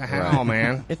scratchy. What the hell,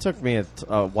 man? It took me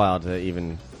a while to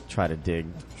even try to dig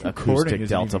Recording acoustic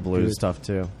isn't Delta even blues good. stuff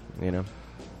too. You know.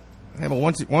 Yeah, but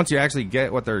once you actually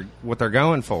get what they're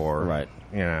going for, Right.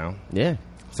 Yeah.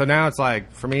 So now it's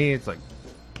like for me, it's like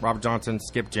Robert Johnson,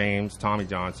 Skip James, Tommy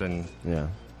Johnson, yeah.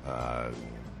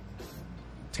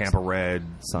 Tampa Red,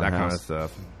 Son that kind House. of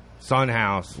stuff. Son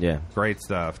House, Yeah. great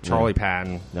stuff. Charlie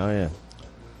Patton. Oh yeah.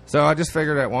 So I just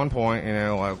figured at one point,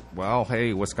 like, well,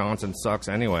 hey, Wisconsin sucks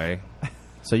anyway.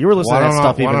 So you were listening Why to that don't I-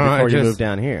 stuff why even don't I before you just- moved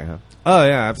down here, huh? Oh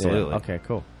yeah, absolutely. Yeah. Okay.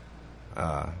 Cool.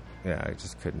 Yeah, I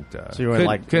just couldn't. So you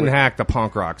went, couldn't hack the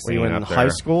punk rock Were scene you in up there. high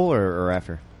school or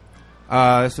after?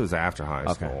 This was after high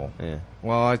Okay. school. Yeah.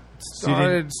 Well, I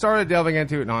started delving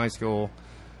into it in high school.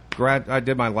 I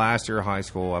did my last year of high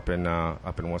school up in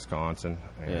Wisconsin,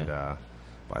 and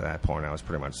by that point, I was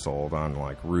pretty much sold on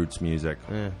like roots music.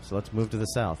 Yeah. So let's move to the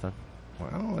South, huh?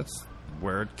 Well, that's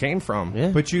where it came from. Yeah.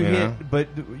 But you Yeah. but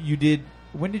you did.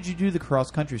 When did you do the cross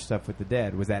country stuff with the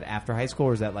Dad? Was that after high school,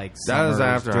 or was that like That was summers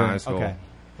after during- high school. Okay.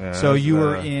 Yeah, So that was, you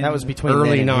were in That was between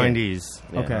early then and 90s.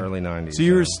 Yeah. Okay. Early 90s. So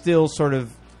you were still sort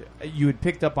of you had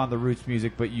picked up on the roots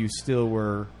music, but you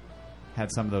still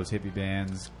had some of those hippie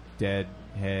bands,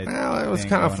 Deadhead. Well, it was thing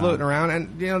kind of going floating on. around,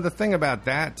 and the thing about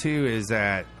that too is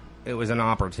that it was an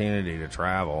opportunity to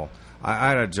travel. I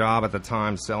had a job at the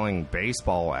time selling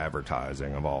baseball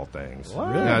advertising, of all things. What?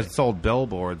 I sold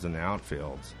billboards in the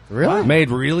outfields. Really? Made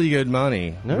really good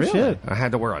money. No Really? shit. I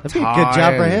had to wear a That'd be a tie. good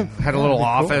job for and him. Had a Yeah, little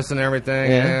that'd be cool. office and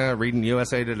everything. Yeah. Yeah, reading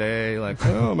USA Today. Like,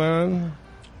 oh man,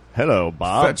 Hello,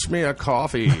 Bob. fetch me a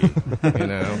coffee.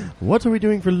 What are we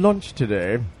doing for lunch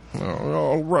today?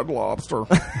 Oh, Red Lobster.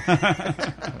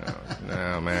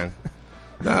 No, man.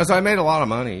 No, so I made a lot of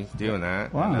money doing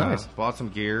that. Wow. And, Nice. Bought some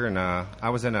gear, and I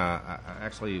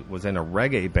actually was in a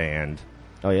reggae band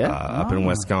Oh yeah. up in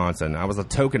Wisconsin. I was a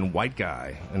token white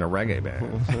guy in a reggae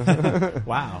band.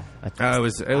 Wow.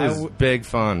 It was big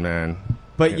fun, man.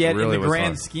 But It yet, really in the was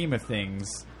grand fun. scheme of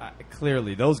things,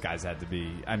 clearly those guys had to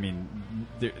be. I mean,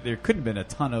 there couldn't have been a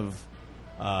ton of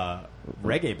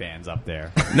reggae bands up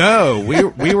there. No,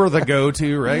 we were the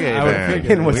go-to reggae I would band.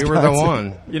 figure. In We were the Wisconsin.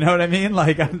 one. You know what I mean?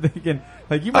 Like I'm thinking,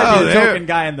 like you might Oh, be the they're- token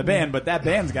guy in the band, but that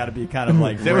band's got to be kind of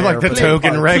like They were rare like the for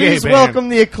token part. reggae Please band. welcome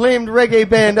the acclaimed reggae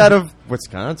band out of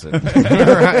Wisconsin.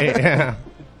 Right? Yeah.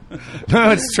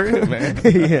 No, it's true, man.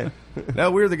 yeah.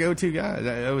 No, we were the go-to guys.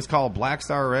 It was called Black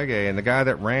Star Reggae, and the guy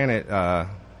that ran it,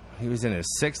 he was in his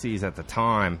 60s at the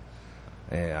time.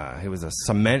 He was a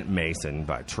cement mason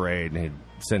by trade, and he'd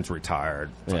since retired.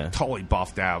 Yeah. Like, totally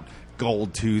buffed out,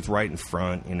 gold tooth right in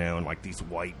front, and like these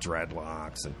white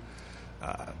dreadlocks, and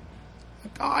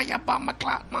oh, you bum a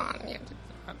clout, man.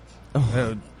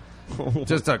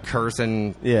 Just a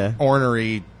cursing, Yeah.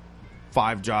 ornery,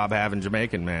 5-job having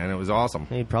Jamaican man. It was awesome.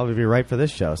 He'd probably be right for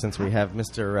this show since we have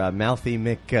Mr. Mouthy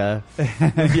Mick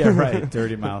Yeah, right.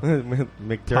 Dirty mouth.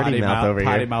 McDirty Mouth over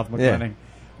potty here. mouth Yeah.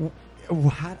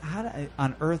 McClenning. How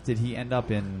on earth did he end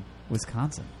up in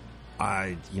Wisconsin?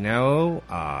 I mean,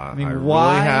 I really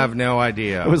why- have no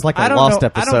idea. It was like a I don't lost know.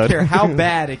 episode. I don't care how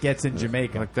bad it gets in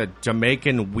Jamaica. like the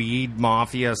Jamaican weed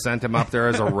mafia sent him up there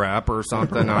as a rep or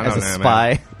something. I as don't a know,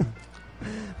 spy.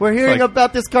 We're hearing Like,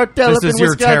 about this cartel man. up This in is your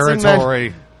Wisconsin, man.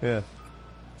 territory. Yeah.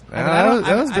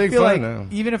 That was big feel fun. like though.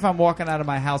 even if I'm walking out of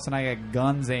my house and I got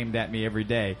guns aimed at me every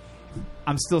day,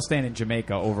 I'm still staying in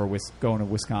Jamaica over going to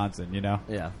Wisconsin. You know,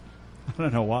 Yeah. I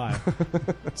don't know why.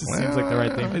 It just seems like the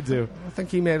right thing to do. I think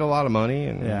he made a lot of money,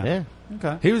 and Yeah. Yeah.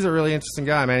 Okay. he was a really interesting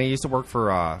guy, man. He used to work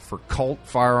for Colt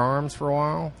Firearms for a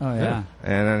while, Oh yeah.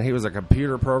 and then he was a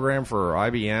computer program for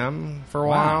IBM for a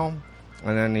Wow. while,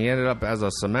 and then he ended up as a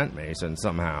cement mason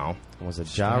somehow. Was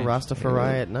it Ja Strange.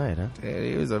 Rastafari at night, huh?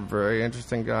 He was a very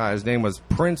interesting guy. His name was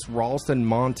Prince Ralston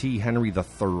Monty Henry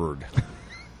III.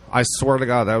 I swear to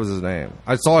God, that was his name.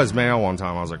 I saw his mail one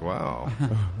time. I was like, wow.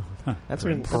 That's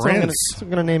what I'm Prince.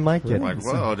 going to name my kid. I'm like,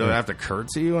 whoa, do I have to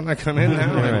curtsy when I come in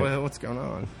now? Like, Right. what's going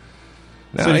on?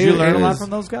 So No, did you it learn a lot was- from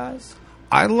those guys?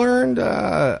 I learned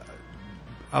a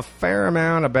fair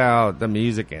amount about the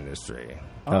music industry.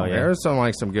 Oh, yeah? There were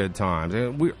some good times.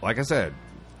 And we, like I said,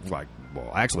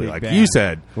 actually, Big like band. you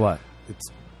said, What? it's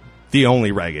the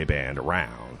only reggae band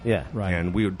around. Yeah. Right.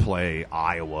 And we would play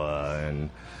Iowa and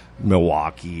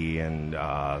Milwaukee, and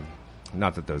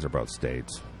not that those are both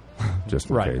states, just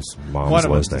in Right. case mom's One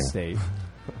of them's listening. the state.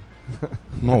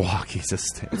 Milwaukee's a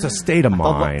state. It's a state of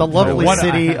mind. The lovely One-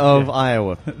 city of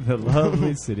Iowa. The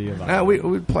lovely city of Iowa.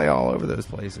 We'd play all over those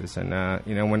places, and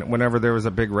whenever there was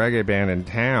a big reggae band in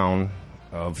town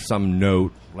of some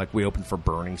note, like we opened for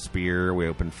Burning Spear, we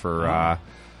opened for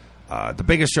the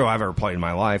biggest show I've ever played in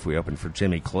my life. We opened for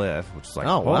Jimmy Cliff, which is like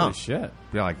Oh, wow. Holy shit.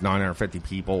 like 950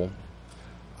 people,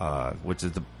 which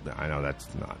is I know that's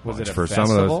not Was much it a for festival?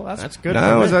 some of those. That's good.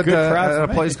 No, it was at, Good crowd for a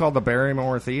me. place called the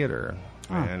Barrymore Theater,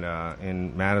 and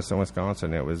in Madison,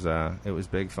 Wisconsin. It was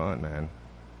big fun, man.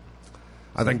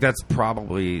 I think that's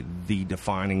probably the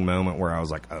defining moment where I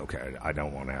was like, okay, I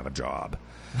don't want to have a job.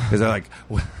 Because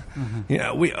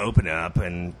we open up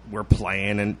and we're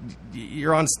playing, and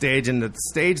you're on stage, and the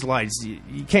stage lights,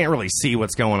 you can't really see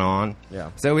what's going on.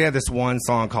 Yeah. So we had this one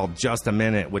song called Just a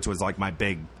Minute, which was like my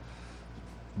big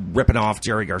ripping off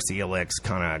Jerry Garcia licks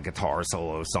kind of guitar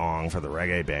solo song for the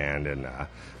reggae band, and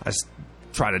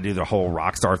try to do the whole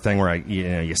rock star thing where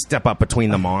you step up between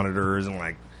the monitors and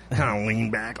like kind of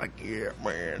lean back like, yeah,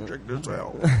 man, check this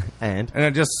out. And I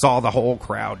just saw the whole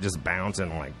crowd just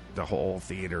bouncing, like the whole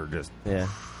theater just yeah.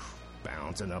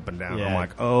 bouncing up and down. Yeah. I'm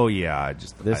like, oh yeah, I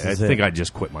think I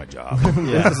just quit my job.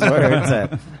 Yeah, that's where it's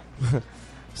at.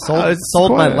 Sold, It's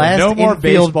sold my quite- last no more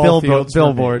infield baseball fields for me.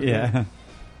 billboard. Yeah.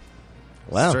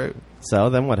 Wow. It's true. So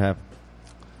then what happened?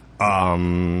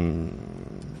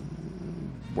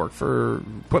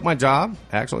 Quit my job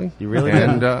actually. You really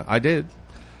and did? I did.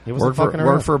 He wasn't Worked for, fucking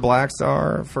around. worked for Black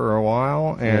Star for a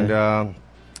while, and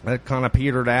it kind of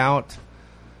petered out.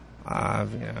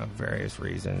 Various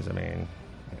reasons. I mean,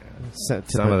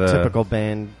 some of the typical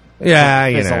band.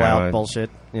 fizzle out bullshit.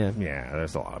 Yeah. Yeah,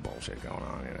 there's a lot of bullshit going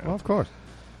on. Well, of course.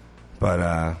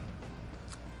 But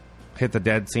hit the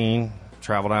dead scene.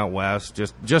 Traveled out west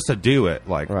just to do it.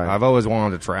 Like Right. I've always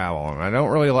wanted to travel, and I don't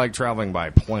really like traveling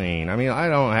by plane. I mean, I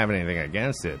don't have anything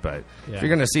against it, but Yeah. if you're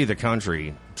going to see the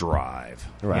country, drive.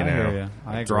 Right. You I know, hear ya.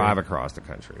 I agree. drive across the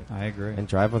country. I agree. And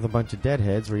drive with a bunch of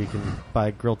deadheads where you can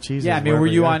buy grilled cheeses. Yeah, I mean, wherever were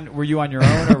you go. on your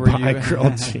own, or were Buy you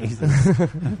grilled cheeses.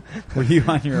 were you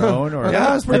on your own, or Yeah,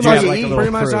 I was pretty did you have, much, like, a little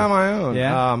pretty much crew? on my own.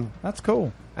 Yeah, that's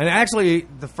cool. And actually,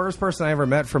 the first person I ever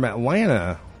met from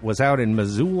Atlanta was out in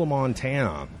Missoula,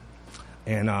 Montana.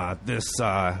 And this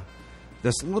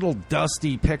little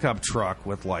dusty pickup truck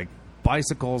with like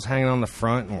bicycles hanging on the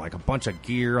front and like a bunch of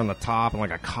gear on the top and like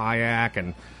a kayak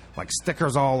and like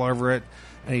stickers all over it.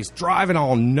 And he's driving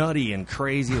all nutty and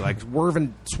crazy, like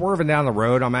swerving down the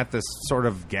road. I'm at this sort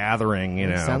of gathering, you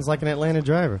know. Sounds like an Atlanta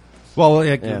driver. Well,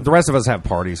 Yeah. the rest of us have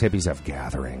parties. Hippies have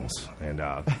gatherings, and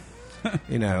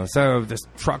you know. So this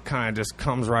truck kind of just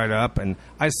comes right up, and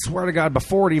I swear to God,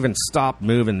 before it even stopped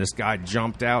moving, this guy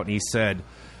jumped out and he said,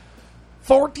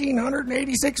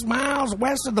 "1,486 miles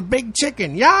west of the Big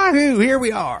Chicken, Yahoo! Here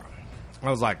we are." I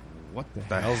was like, "What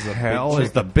the hell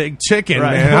is the Big Chicken,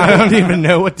 man? I don't even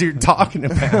know what you're talking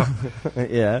about."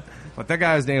 Yeah. But that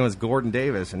guy's name was Gordon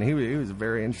Davis, and he was a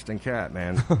very interesting cat,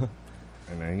 man.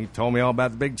 And he told me all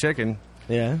about the Big Chicken.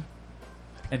 Yeah.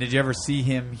 And did you ever see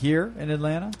him here in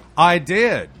Atlanta? I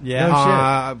did. Yeah.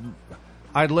 No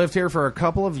I'd lived here for a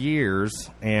couple of years,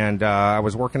 and I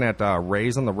was working at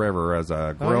Ray's on the River as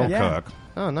a grill yeah. cook.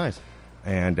 Oh, nice.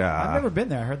 And I've never been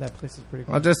there. I heard that place is pretty I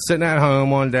cool. was just sitting at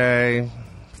home one day,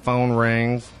 phone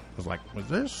rings. I was like, "Is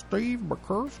this Steve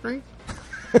Bukursky?"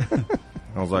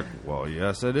 I was like, "Well,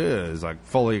 yes, it is." Like,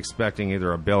 fully expecting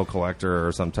either a bill collector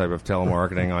or some type of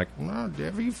telemarketing. Like, "No,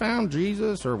 have you found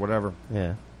Jesus?" or whatever.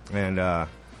 Yeah. And,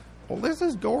 well, this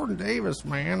is Gordon Davis,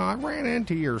 man. I ran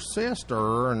into your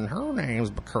sister, and her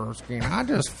name's Bukursky, and I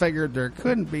just figured there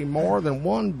couldn't be more than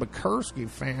one Bukursky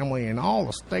family in all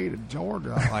the state of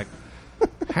Georgia. I'm like,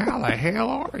 how the hell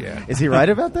are you? Is he right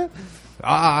about that?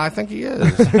 I think he is.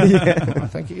 I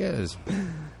think he is.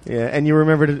 Yeah. And you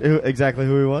remembered exactly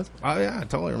who he was? Oh, yeah, I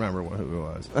totally remember who he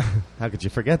was. How could you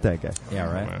forget that guy? Yeah,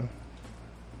 Oh, right. man.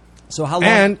 So how long?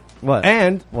 And, What?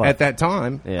 and What? at that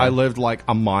time, Yeah. I lived like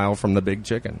a mile from the Big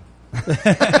Chicken.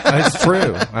 That's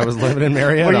true. I was living in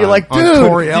Marietta. Were you like, on dude,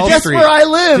 Coriel guess Street. where I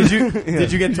live?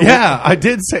 Did you get to Yeah, I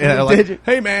did say that. Like, Did you?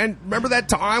 hey, man, remember that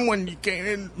time when you came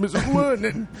in Missoula and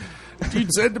then you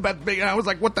said about the big... And I was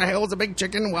like, what the hell is a Big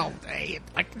Chicken? Well, hey,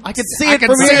 I could see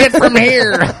it from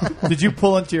here. Did you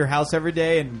pull into your house every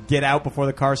day and get out before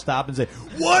the car stopped and say,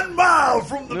 1 mile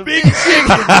from the Big Chicken?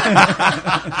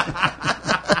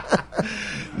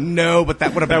 No, but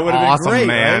that would have been would've been awesome, great,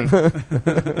 man.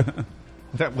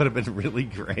 That would have been really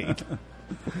great.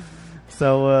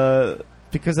 So,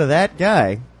 because of that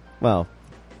guy, well,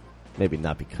 maybe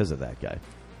not because of that guy.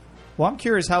 Well, I'm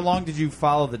curious, how long did you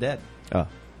follow the Dead? Oh.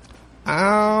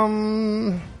 I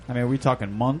mean, are we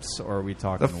talking months or are we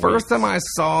talking The first weeks? time I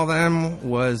saw them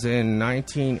was in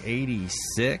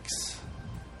 1986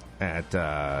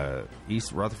 at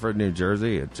East Rutherford, New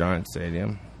Jersey, at Giant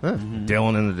Stadium. Huh.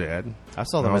 Dylan and the Dead. I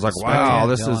saw And them. I was at like, the wow, Yeah,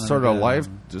 this Dylan is and sort the of Dead.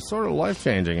 life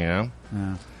changing, you know.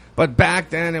 Yeah. But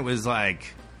back then, it was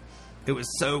like, it was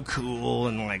so cool,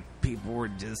 and like people were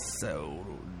just so,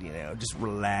 you know, just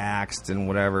relaxed and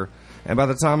whatever. And by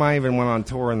the time I even went on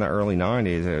tour in the early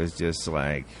 '90s, it was just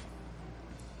like,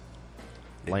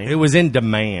 Lame. it was in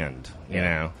demand, you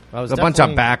know. I was A bunch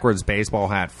definitely- of backwards baseball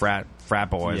hat frat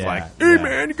boys, Yeah, like, hey yeah.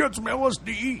 man, you got some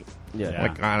LSD? Yeah.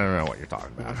 Like, I don't know what you're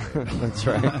talking about. That's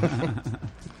right.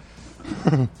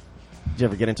 Did you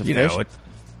ever get into You fish? know it.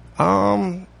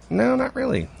 No, not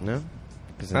really. No.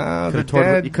 'Cause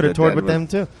The you could have Dead toured with was- them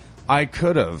too. I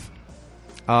could have.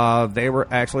 They were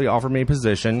actually offered me a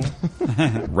position,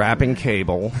 wrapping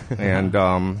cable, and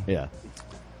Yeah.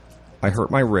 I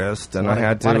hurt my wrist, and I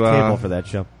had a lot to. of cable for that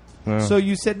show. So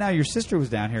you said now your sister was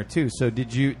down here too. So did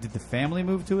the family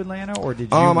move to Atlanta, or did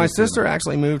you? My move to sister Atlanta?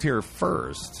 actually moved here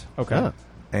first. Okay. Huh.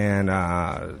 And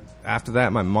after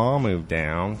that, my mom moved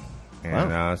down. And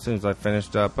Wow. as soon as I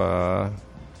finished up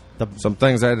some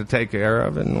things I had to take care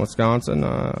of in Wisconsin,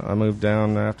 I moved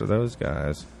down after those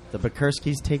guys. The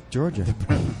Bukurskis take Georgia.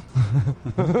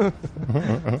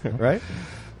 Right?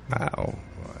 Wow.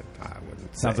 I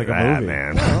wouldn't Sounds say like a that, movie.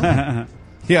 man.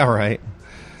 Yeah, right.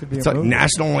 It's like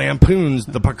National Lampoon's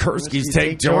The Bukurskis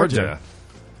Take Georgia.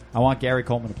 I want Gary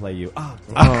Coleman to play you. Oh,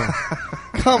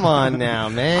 Come on now,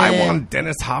 man. I want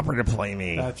Dennis Hopper to play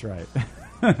me. that's right.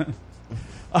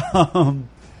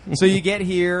 So you get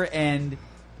here, and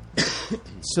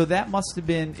so that must have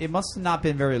been. It must have not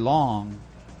been very long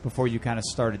before you kind of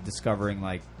started discovering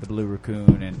like the Blue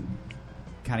Raccoon and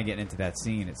kind of getting into that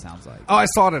scene. It sounds like. Oh, I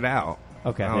sought it out.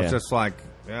 Okay. I was Yeah. just like,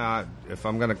 yeah, if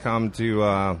I'm going to come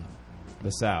to The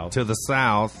South. the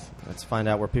South, Let's find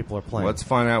out where people are playing. let's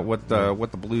find out what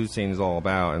the blues scene is all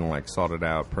about, and like sought it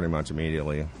out pretty much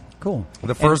immediately. Cool.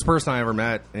 The first person I ever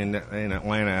met in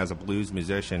Atlanta as a blues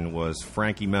musician was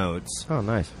Frankie Motes, Oh,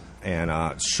 nice. and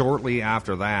shortly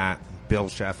after that, Bill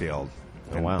Sheffield.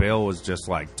 And wow. Bill was just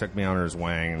like took me under his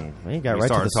wing, and Well, you got we right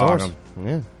to the started source. talking.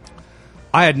 Yeah.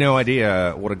 I had no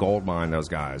idea what a gold mine those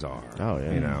guys are. Oh,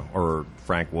 yeah. you know, or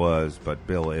Frank was, but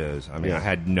Bill is. I mean, Yeah. I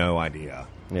had no idea.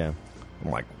 Yeah. I'm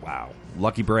like, wow,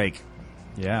 lucky break.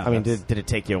 Yeah. I mean, that's- did it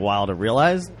take you a while to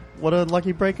realize what a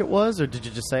lucky break it was, or did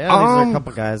you just say, "Oh, these are a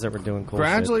couple guys that were doing cool"?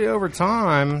 Gradually over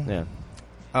time, shit?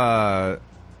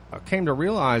 I came to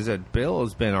realize that Bill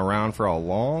has been around for a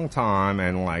long time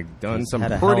and like done He's some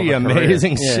had a hell of pretty a career.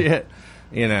 amazing Yeah. shit,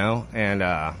 you know. And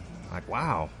like,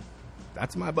 wow,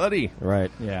 that's my buddy. Yeah.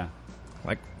 Right. yeah.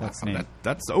 Like, That's wow, neat.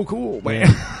 that's so cool, man.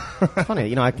 It's funny,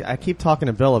 you know. I keep talking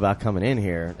to Bill about coming in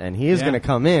here, and he is Yeah. going to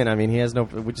come in. I mean, he has no.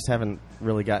 We just haven't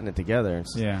really gotten it together.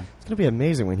 It's Yeah. going to be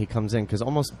amazing when he comes in because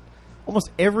almost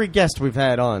every guest we've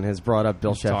had on has brought up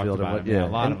Bill We've talked Sheffield. about and him, yeah, a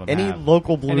lot and of them any have.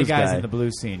 local blues Any guys guy in the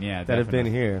blues scene, yeah, that have been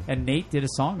definitely. here. And Nate did a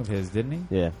song of his, didn't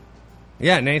he? Yeah.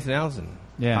 Yeah, Nathan Nelson.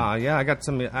 Yeah. Yeah. I got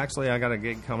some. Actually, I got a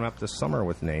gig coming up this summer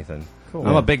with Nathan. Cool.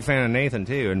 I'm Yeah. a big fan of Nathan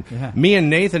too, and Yeah. me and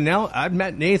Nathan I'd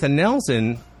met Nathan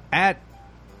Nelson at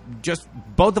just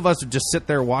both of us would just sit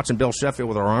there watching Bill Sheffield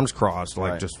with our arms crossed,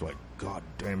 like Right. just like, God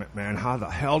damn it, man! How the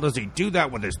hell does he do that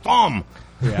with his thumb?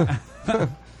 Yeah.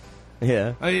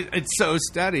 Yeah. I mean, it's so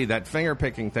steady, that finger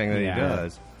picking thing that Yeah. he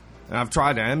does. And I've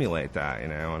tried to emulate that, you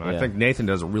know, and I Yeah. think Nathan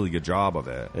does a really good job of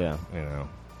it. Yeah. You know.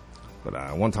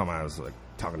 But one time I was like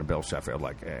talking to Bill Sheffield,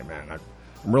 like, hey, man,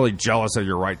 I'm really jealous of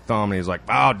your right thumb. And he's like,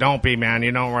 oh, don't be, man.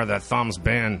 You know where that thumb's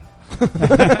been.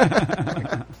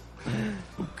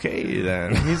 Okay,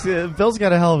 then. He's Bill's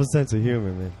got a hell of a sense of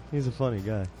humor, man. He's a funny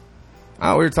guy.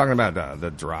 Oh, we were talking about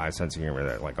the dry sense of humor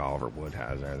that like Oliver Wood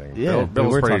has and everything. Yeah,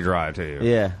 Bill's we're pretty talking- dry too.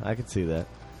 Yeah, I could see that.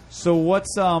 So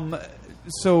what's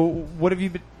so what have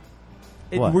you been?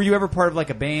 What? Were you ever part of like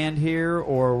a band here,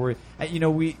 or were you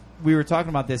know we were talking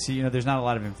about this? You know, there's not a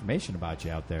lot of information about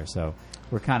you out there, so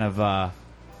we're kind of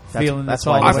feeling that's this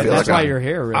why all. I the way. feel That's like why I'm- you're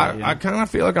here. Really, you know? I kind of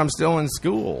feel like I'm still in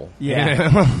school. Yeah.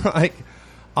 You know? Like,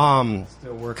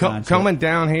 Still working on shit. coming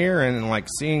down here and like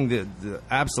seeing the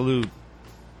absolute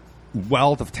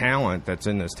wealth of talent that's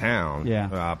in this town.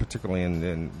 Yeah. Particularly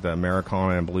in the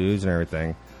Americana and blues and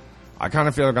everything. I kind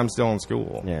of feel like I'm still in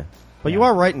school. Yeah, but you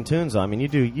are writing tunes, though. I mean, you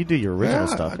do your original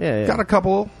stuff. I Yeah, got a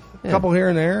couple here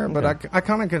and there, but Okay. I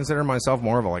kind of consider myself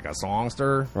more of like a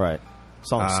songster. right.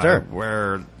 Songster.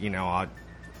 Where, you know,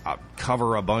 I'll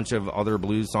cover a bunch of other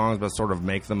blues songs, but sort of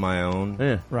make them my own.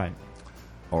 Yeah. right,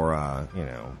 Or, you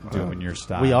know. doing your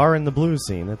style. We are in the blues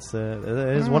scene. That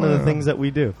is one of the things that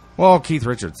we do. Well, Keith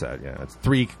Richards said, yeah, it's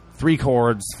three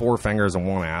chords, 4 fingers, and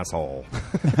 1 asshole.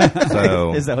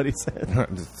 So, Is that what he said?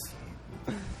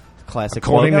 Classic.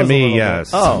 according quote. to me,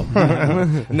 yes. Oh,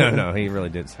 No, he really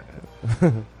did say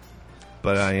it.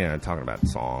 But, you know, talking about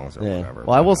songs or yeah. whatever.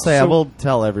 Well, I will say, I So- will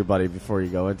tell everybody before you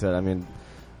go into it. I mean,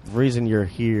 the reason you're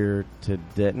here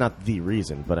today, not the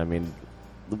reason, but I mean,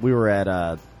 we were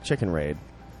at Chicken Raid,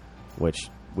 which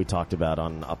we talked about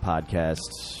on a podcast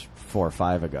 4 or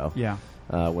 5 ago. Yeah.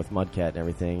 With Mudcat and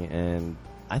everything, and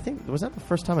I think was that the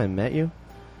first time I met you.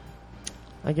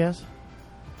 I guess.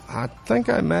 I think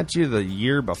I met you the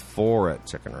year before at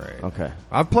Chicken Raid. Okay.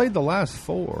 I've played the last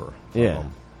 4. of Yeah.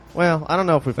 them. Well, I don't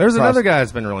know if we've. There's crossed- another guy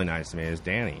that's been really nice to me. Is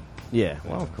Danny. Yeah.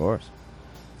 Well, of course.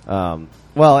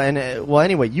 Well,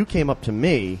 anyway, you came up to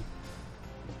me,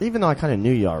 even though I kind of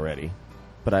knew you already,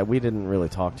 but we didn't really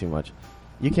talk too much.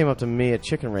 You came up to me at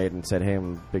Chicken Raid and said, "Hey,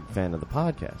 I'm a big fan of the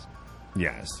podcast,"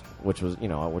 Yes. which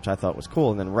I thought was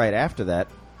cool. And then right after that,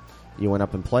 you went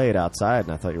up and played outside,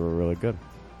 and I thought you were really good.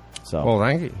 So, Well,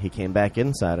 thank you. He came back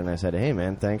inside, and I said, "Hey,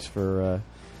 man, thanks for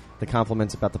the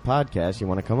compliments about the podcast. You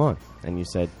want to come on?" And you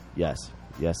said, "Yes,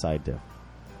 yes, I do."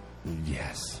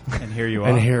 Yes. And here you are.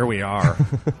 And here we are.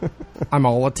 I'm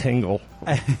all a tingle.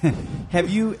 Have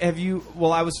you?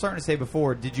 Well, I was starting to say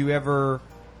before. Did you ever?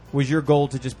 Was your goal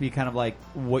to just be kind of like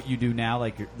what you do now,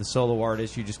 like you're the solo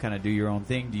artist? You just kind of do your own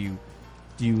thing.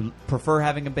 Do you prefer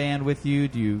having a band with you?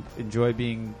 Do you enjoy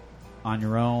being on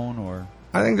your own, or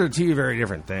I think they're two very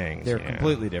different things. they're yeah.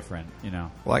 completely different? You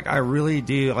know. Like, I really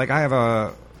do. Like, I have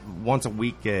a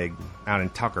once-a-week gig out in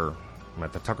Tucker. I'm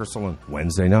at the Tucker Saloon.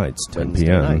 Wednesday nights, 10 Wednesday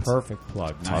p.m. nights. Perfect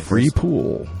plug. Nice. Free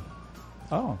pool.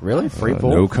 Oh, Really? Free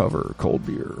pool? No cover. Cold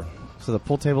beer. So the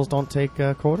pool tables don't take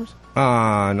quarters?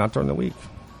 Not during the week.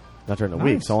 Not during the Nice.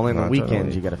 week. So only on the Not during weekends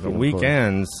week. you got to The feed them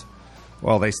weekends,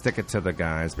 well, they stick it to the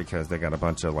guys because they got a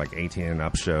bunch of, like, 18 and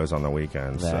up shows on the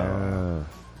weekends. quarters. So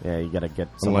Yeah, you got to get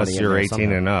some unless money in you're there 18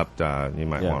 somehow. and up, you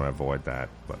might Yeah. want to avoid that.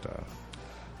 But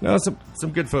no,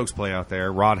 some good folks play out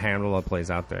there. Rod Hamdallah plays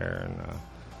out there, and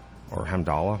or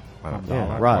Hamdallah. I'm Yeah,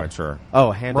 not Rod. quite sure.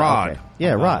 Oh, Rod. Okay.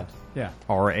 Yeah, Rod. yeah.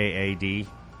 RAAD.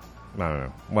 I don't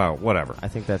know. Well, whatever. I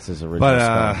think that's his original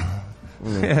But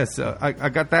spelling. yeah, so I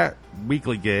got that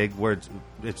weekly gig where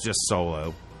it's just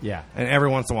solo, Yeah. and every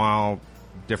once in a while,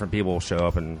 different people will show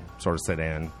up and sort of sit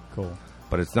in, Cool.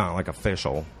 but it's not like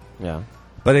official. Yeah.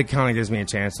 But it kind of gives me a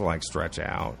chance to like stretch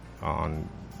out on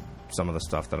some of the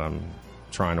stuff that I'm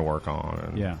trying to work on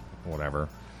and Yeah. whatever.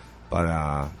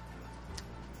 But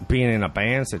being in a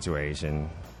band situation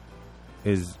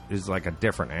is like a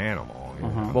different animal. You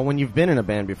know? Well, when you've been in a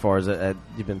band before,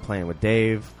 you've been playing with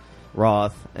Dave,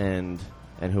 Roth, and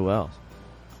who else?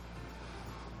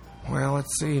 Well,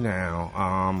 let's see now.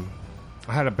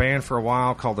 I had a band for a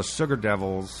while called the Sugar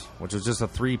Devils, which was just a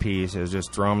three-piece. It was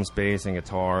just drums, bass, and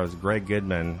guitar. It was Greg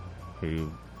Goodman,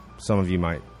 who some of you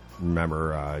might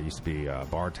remember used to be a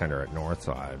bartender at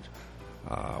Northside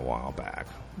a while back.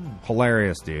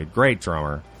 Hilarious dude. Great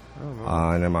drummer.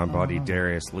 And then my buddy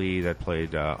Darius Lee that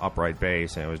played upright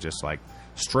bass, and it was just like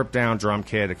stripped-down drum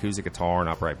kit, acoustic guitar, and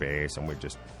upright bass, and we'd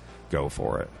just go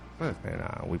for it.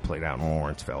 And we played out in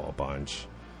Lawrenceville a bunch.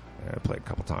 I played a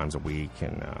couple times a week,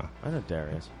 and I know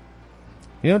Darius.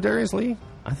 you know Darius Lee?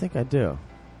 I think I do.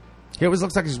 He always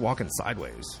looks like he's walking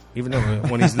sideways, even though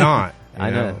when he's not.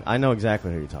 you I know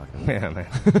exactly who you're talking about. Yeah,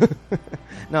 man.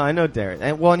 No, I know Darius.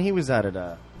 And he was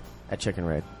at Chicken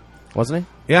Raid, wasn't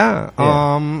he? Yeah.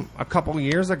 Yeah. A couple of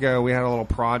years ago, we had a little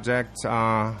project,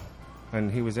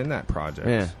 and he was in that project.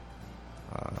 Yeah.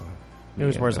 He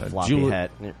always wears a and, floppy Julie-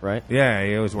 hat, right? Yeah,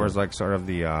 he always wears like sort of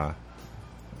the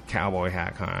cowboy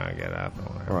hat kind of get up. And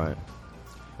whatever.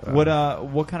 Right.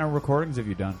 What kind of recordings have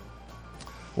you done?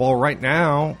 Well, right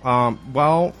now,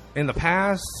 in the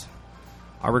past,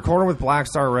 I recorded with Black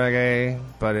Star Reggae,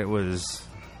 but it was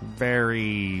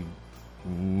very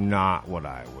not what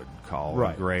I would call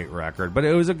Right. a great record. But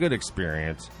it was a good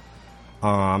experience.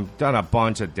 Done a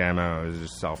bunch of demos,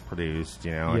 just self-produced,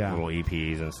 like Yeah. little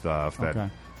EPs and stuff that Okay.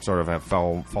 sort of have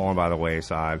fallen by the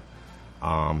wayside.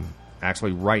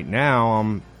 Actually, right now,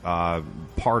 I'm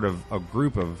part of a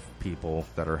group of people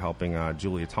that are helping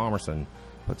Julia Thomerson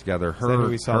put together her. that who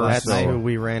we saw her last That's night? who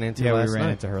we ran into Yeah, last we ran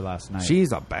night. into her last night.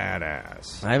 She's a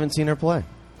badass. I haven't seen her play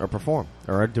or perform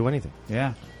or do anything.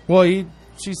 yeah. Well,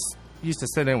 she's used to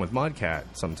sit in with Mudcat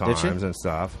sometimes Did she? and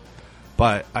stuff.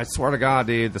 But I swear to God,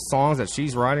 dude, the songs that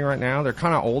she's writing right now, they're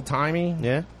kind of old-timey.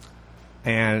 Yeah?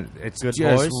 And it's Good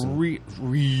just voice?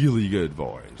 really good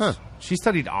voice. Huh. She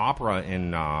studied opera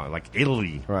in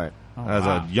Italy Right. as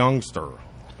wow. a youngster.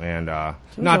 And was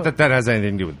not a- that has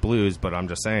anything to do with blues, but I'm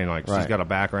just saying, like, she's Right. got a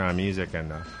background in music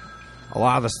and a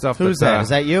lot of the stuff Who's that... that? Is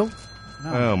that you?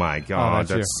 Oh, my God.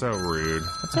 that's That's so rude.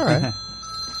 That's all right.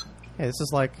 Hey, this is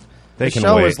like... They the can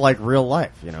show wait. is like real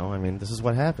life, I mean, this is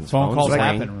what happens. Phone calls ring.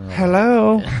 happen.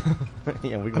 Hello.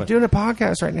 Yeah, we I'm doing a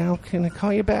podcast right now. Can I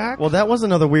call you back? Well, that was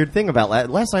another weird thing about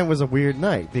last night was a weird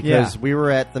night because Yeah. we were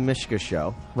at the Mishka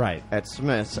show Right. at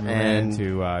Smith's We ran and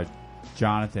into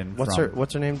Jonathan. what's from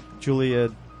her name? Julia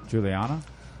Juliana?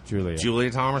 Julia. Julia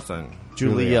Thomerson.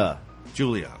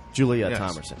 Julia Yes.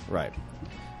 Thomerson, right?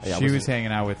 Yeah, She it was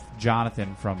hanging out with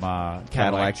Jonathan from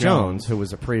Cadillac Jones, who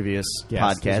was a previous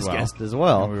Guest podcast as well. guest as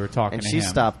well. And we were talking and to she him.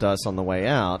 stopped us on the way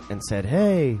out and said,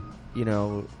 "Hey,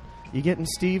 you getting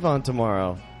Steve on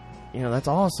tomorrow? That's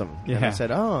awesome." And I Yeah. said,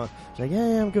 "Oh," she's like,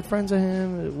 "Yeah, I'm good friends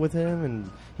with him, and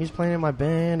he's playing in my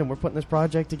band, and we're putting this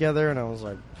project together." And I was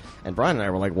like, and Brian and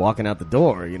I were like walking out the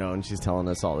door, and she's telling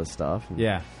us all this stuff.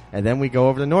 Yeah. And then we go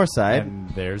over to Northside, And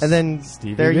there's and then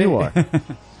Stevie there B. you are.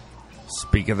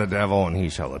 Speak of the devil, and he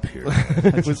shall appear.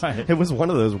 It was one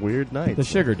of those weird nights. The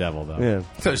sugar devil, though. Yeah.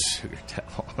 The sugar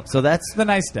devil. So that's The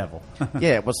nice devil.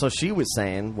 yeah. Well, so she was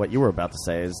saying what you were about to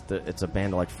say is that it's a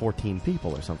band of like 14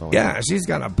 people or something. Like Yeah, that. she's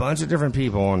got a bunch of different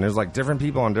people, and there's like different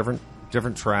people on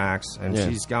different tracks, and Yeah.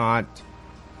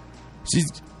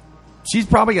 she's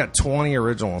probably got 20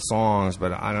 original songs,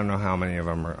 but I don't know how many of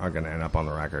them are going to end up on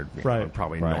the record. You know, Right.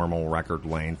 probably Right. normal record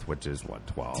length, which is what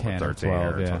 12 10 or or 13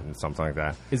 12, or yeah. something like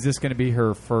that. Is this going to be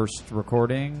her first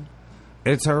recording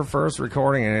It's her first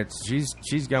recording, and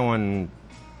she's going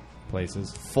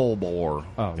places? full bore.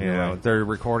 Oh, you you're know, right. they're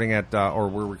recording at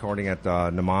we're recording at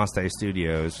Namaste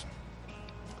Studios.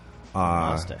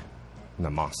 Namaste.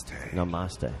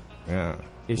 Namaste. Yeah.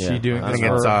 Is Yeah. she doing I this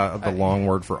think it's for- the long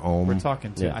word for Om. We're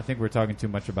talking too. Yeah. I think we're talking too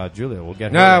much about Julia. We'll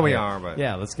get her. No, in we here. are, but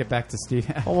Yeah, let's get back to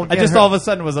Steve. we'll I get just her- all of a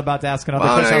sudden was about to ask another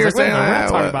Well, question. I no, was like, wait a you're minute, we're saying, not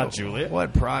talking what- about Julia.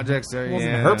 What projects are you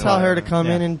Wasn't in? her Tell her to come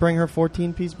Yeah. in and bring her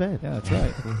 14-piece band, Yeah, that's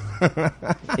right.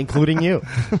 including you.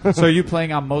 So are you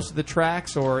playing on most of the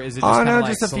tracks, or is it just Oh, kinda no,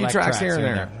 like just a few select tracks here and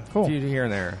there. Cool. A few here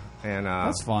and there. And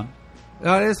That's fun.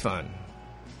 no, it is fun.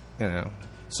 You know.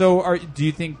 So, do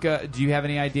you think? Do you have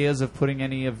any ideas of putting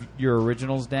any of your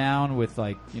originals down with,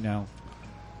 like,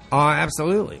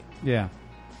 Absolutely. Yeah.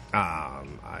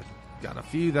 I got a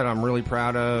few that I'm really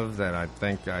proud of that I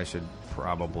think I should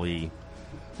probably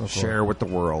share with the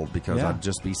world because Yeah. I'd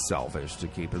just be selfish to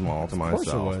keep them all to course you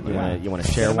myself. would, man. You want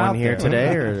to share them one out here there.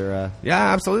 today, or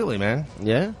Yeah, absolutely, man.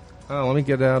 yeah? Let me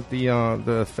get out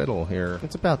the fiddle here.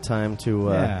 It's about time to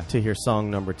Yeah. to hear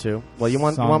song number 2. Well, you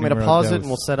want Song me to numero pause dos. it and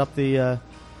we'll set up the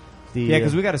Yeah,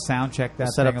 because we got to sound check that.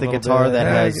 set up thing the a little guitar bit. that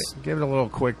Yeah, has- give it a little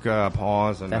quick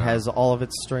pause. And, that has all of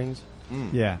its strings.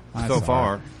 Yeah. so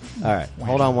far. All right,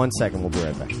 hold on 1 second. We'll be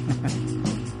right back.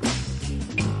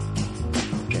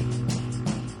 Okay.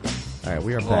 All right,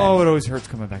 we are back. Oh, it always hurts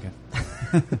coming back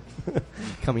in.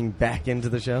 Coming back into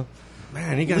the show.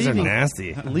 Man, you guys Leaving- are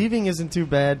nasty. Leaving isn't too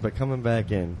bad, but coming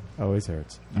back in Always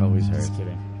hurts. always hurts. Just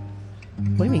kidding.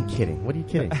 What do you mean kidding? What are you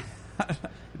kidding?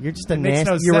 You're just a makes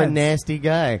nasty. no You're a sense. nasty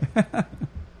guy.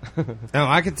 No,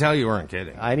 I could tell you weren't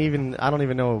kidding. I don't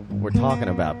even know what we're talking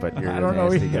about, but you're I a don't know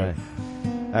nasty either.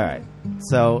 guy. All right.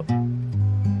 So,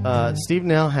 Steve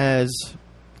now has.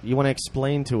 You want to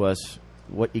explain to us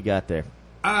what you got there?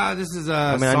 This is a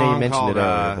I mean, I song know you mentioned called, it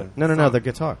earlier. But no, the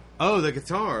guitar. Oh, the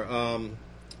guitar.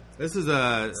 This is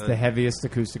It's the heaviest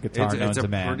acoustic guitar known it's to a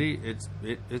man. pretty.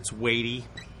 It's weighty.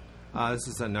 This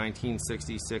is a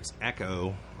 1966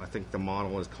 Echo. I think the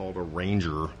model is called a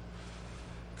Ranger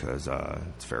because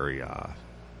it's very.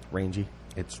 Rangy.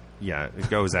 It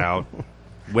goes out,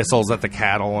 whistles at the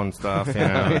cattle and stuff. You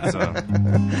know,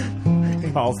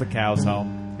 it's, Calls the cows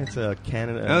home. It's a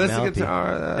Canada. no, this is a Mountie.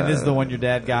 guitar. And this is the one your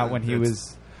dad got when he it's-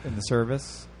 was in the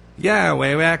service? Yeah,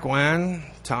 way back when,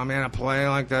 taught me how to play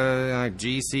like the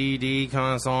GCD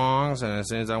kind of songs, and as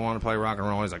soon as I wanted to play rock and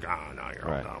roll, he's like, "Oh no, you're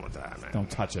Right. all done with that, man." Don't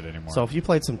touch it anymore. So if you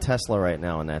played some Tesla right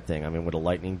now on that thing, I mean, would a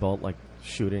lightning bolt like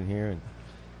shoot in here? And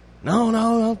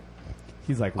no.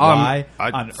 He's like, why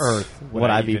on earth Would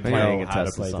I be even playing know a how to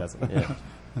Tesla play song? Tesla? Yeah.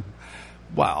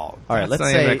 Well, All right, that's let's not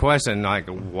even say- the question. Like,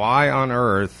 why on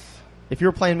earth If you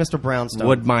were playing Mr. Brownstone,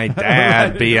 would my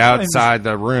dad be outside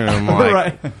the room? Like,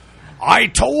 Right. I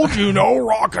told you no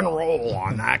rock and roll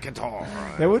on that guitar.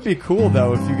 That would be cool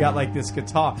though if you got like this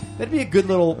guitar. That'd be a good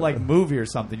little like movie or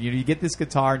something. You get this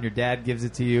guitar and your dad gives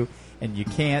it to you, and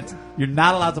you're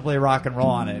not allowed to play rock and roll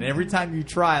on it. And every time you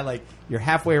try, like you're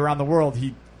halfway around the world,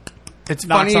 he It's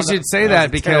knocks funny you on the- should say that was that a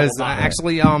because terrible knock.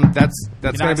 actually, that's he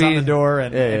going knocks to on be the door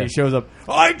and, Yeah, and yeah. he shows up.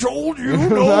 I told you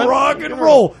no rock and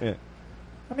roll. Yeah.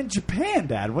 I'm in Japan,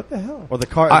 Dad. What the hell? or the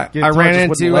car, I guitar ran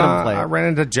just into wouldn't let him play. I ran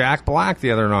into Jack Black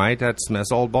the other night at Smith's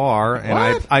Old Bar, and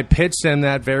What? I pitched him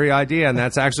that very idea, and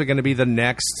that's actually going to be the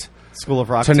next School of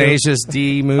Rock. 2? Tenacious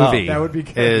D movie. that would be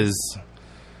good. Is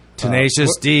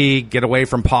Tenacious D get away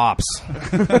from Pops?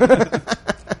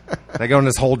 They go on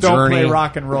this whole Don't journey. play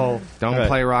rock and roll. Don't Right.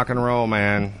 play rock and roll,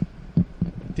 man.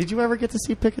 Did you ever get to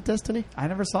see Pick of Destiny? I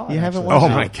never saw it. You haven't actually. watched Oh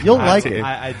it? my God, You'll like dude. it.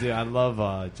 I do. I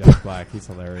love Jack Black. He's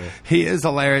hilarious. He is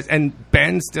hilarious, and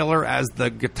Ben Stiller as the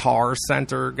Guitar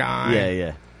Center guy.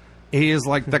 Yeah. He is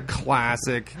like the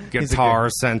classic a Guitar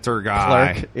Center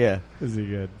guy. Clerk. Yeah. Is he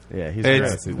good? Yeah, he's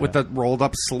It's great. with the rolled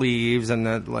up sleeves and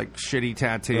the like shitty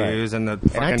tattoos Right. and the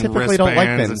And fucking I typically don't like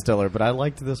wristbands Ben and- Stiller, but I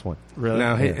liked this one. Really?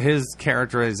 No, Yeah. his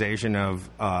characterization of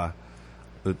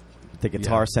The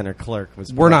Guitar Center clerk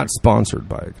was. we're not perfect. sponsored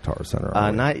by Guitar Center. are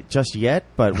we? Not just yet,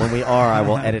 but when we are, I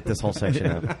will edit this whole section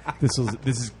out. This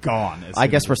is gone. I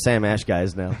guess we're Sam Ash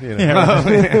guys now. You know?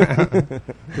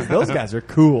 because those guys are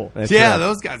cool. That's yeah, right.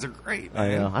 those guys are great. I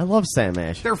Man. know. I love Sam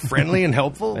Ash. They're friendly and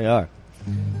helpful. They are.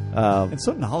 And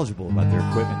so knowledgeable about their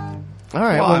equipment. All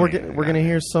right. Well, Well, I we're mean, we're gonna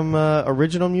hear some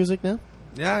original music now.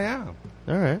 Yeah.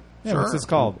 All right. Yeah, what's Sure. this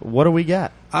called? What do we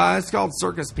got? It's called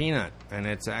Circus Peanut, and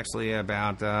it's actually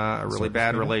about a really Circus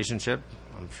bad Peanut? relationship.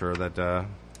 I'm sure that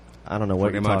I don't know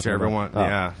what pretty you're much talking everyone. about. Oh.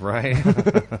 Yeah, right.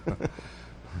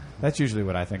 That's usually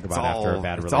what I think about It's after a all,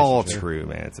 bad it's relationship. all true,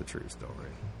 man. It's a true story.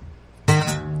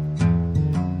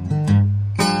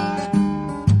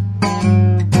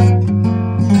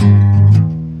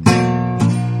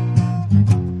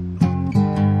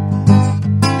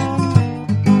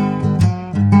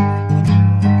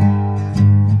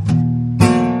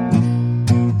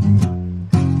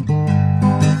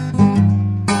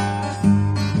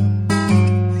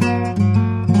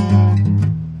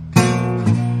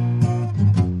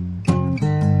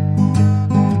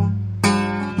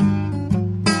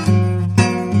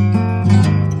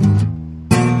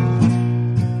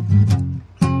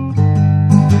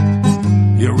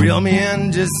 You reel me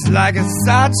in just like a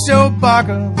sideshow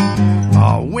barker,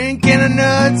 a wink and a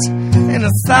nudge and a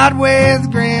sideways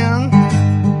grin.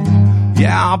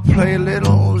 Yeah, I'll play a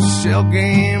little shell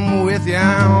game with you.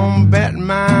 I'm betting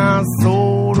my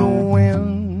soul to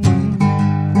win.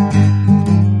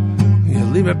 You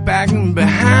leave me back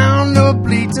behind the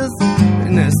bleachers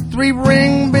in this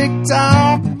 3-ring big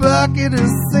top bucket of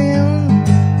sin.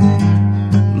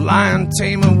 Lion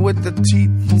tamer with the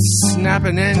teeth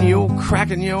snapping and you're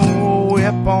cracking your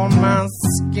whip on my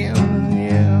skin,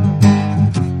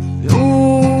 yeah.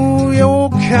 Ooh, your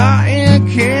cotton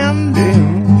candy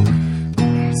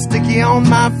sticky on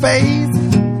my face.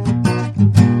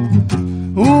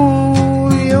 Ooh,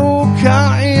 your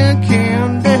cotton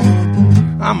candy.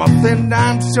 I'm a thin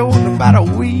dime short about a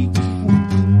week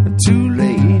too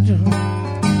late.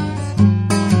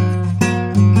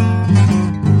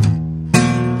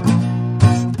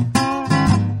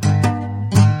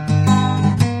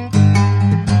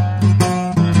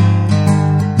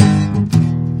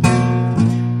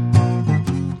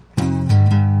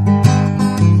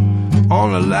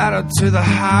 On the ladder to the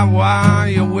high wire,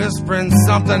 you're whispering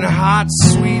something hot,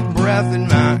 sweet breath in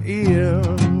my ear.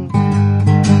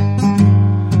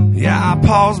 Yeah, I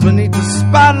pause beneath the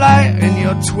spotlight and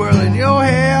you're twirling your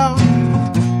hair.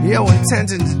 Your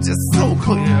intentions are just so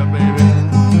clear, baby.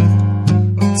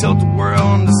 Tilt the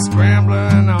world into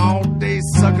scrambling all day,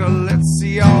 sucker. Let's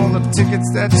see all the tickets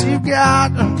that you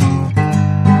got.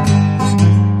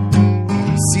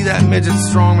 See that midget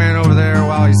strongman over there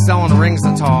while he's selling the rings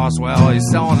to toss? Well, he's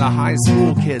selling the high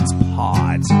school kids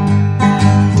pot. Is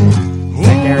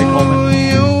that Gary Coleman? Ooh,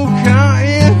 you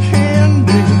cotton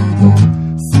candy,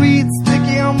 sweet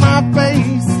sticky on my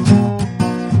face.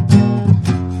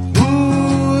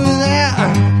 Ooh, that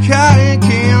cotton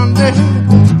candy.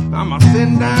 I'm a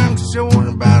thin dime short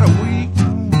about a week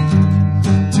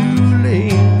too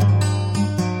late.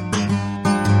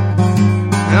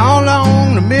 And all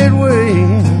along the midway,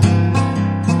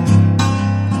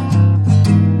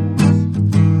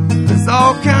 there's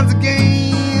all kinds of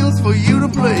games for you to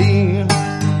play.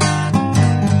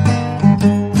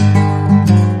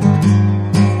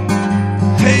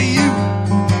 Hey, you.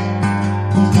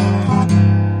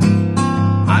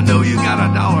 I know you got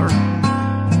 $1.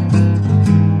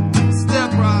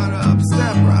 Step right up,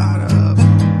 step right up.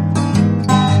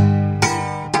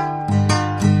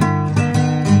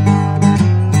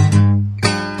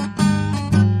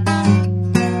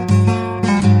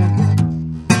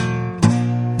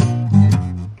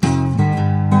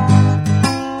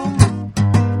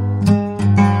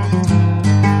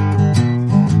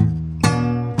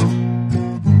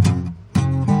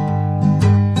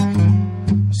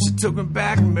 She took me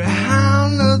back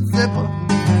behind the zipper.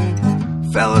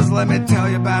 Fellas, let me tell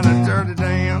you about a dirty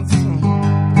dance.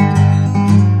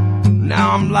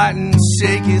 Now I'm lighting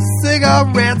shaky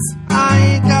cigarettes. I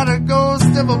ain't got a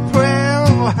ghost of a prayer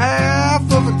for half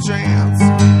of a chance.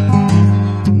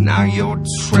 Now your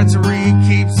treachery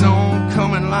keeps on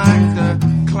coming like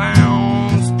the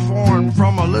clowns pouring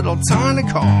from a little tiny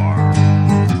car.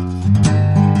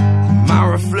 My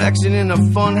reflection in a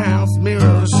funhouse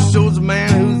mirror shows a man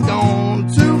who's gone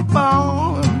too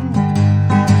far.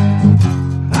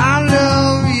 I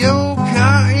love your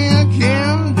cotton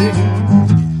candy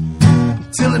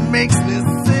till it makes me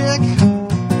sick.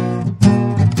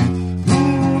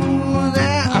 Ooh,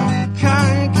 that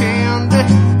cotton candy.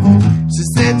 She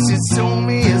said she'd show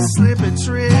me a slippy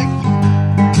trick.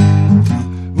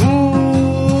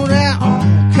 Ooh, that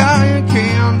cotton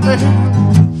candy.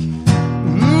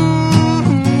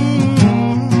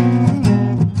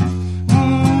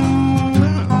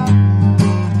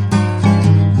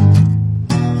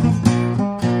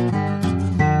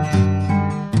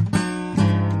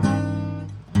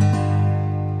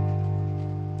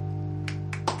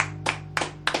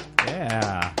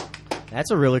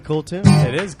 That's a really cool tune.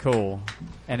 It is cool.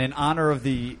 And in honor of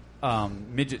the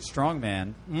midget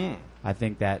strongman, I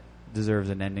think that deserves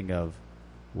an ending of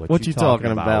What you talking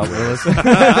about, Willis?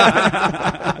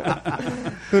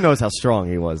 Who knows how strong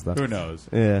he was, though? Who knows?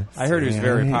 Yeah. I heard he was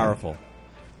very powerful.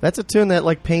 That's a tune that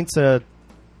like paints a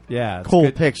Yeah, it's cool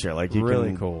good. picture. Like you Really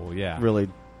can cool, yeah. really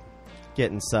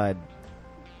get inside.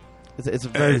 It's a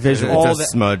very visual. all It's a that-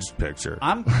 smudged picture.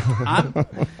 I'm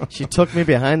She took me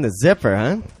behind the zipper,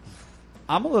 huh?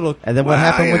 I'm a little And then what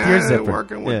happened with your zipper?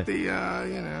 Working with Yeah.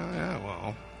 the,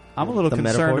 well. I'm a little The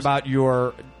concerned metaphors? about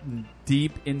your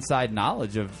deep inside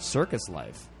knowledge of circus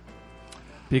life.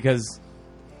 Because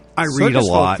I read circus a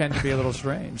folk lot. tend to be a little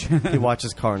strange. He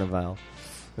watches Carnival.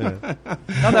 No,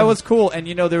 that was cool. And,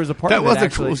 there was a part That of it was a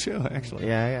actually, cool show, actually.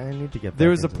 Yeah, I need to get. There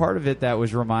back was a into part of it that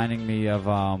was reminding me of.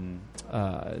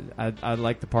 I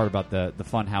like the part about the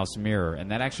Funhouse mirror,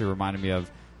 and that actually reminded me of.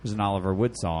 There's an Oliver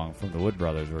Wood song from the Wood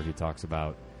Brothers where he talks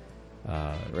about.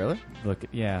 Really?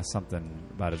 Something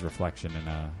about his reflection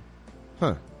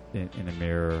Huh. in a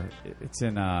mirror. It's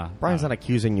in. Brian's not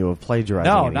accusing you of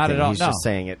plagiarizing. No, anything. not at all, He's no. just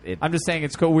saying it. I'm just saying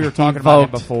it's cool. We were talking about it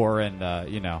evoked- before,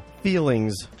 and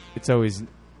feelings. it's always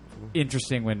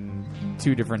interesting when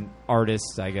two different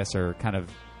artists, I guess, are kind of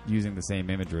using the same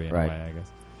imagery in Right. a way. I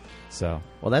guess. So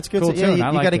Well, that's good. Cool Yeah, tune. you I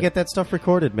got liked to it. get that stuff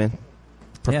recorded, man,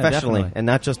 professionally, definitely. and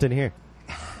not just in here.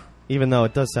 Even though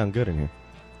it does sound good in here,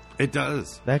 It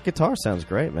does. that guitar sounds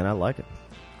great, man. I like it.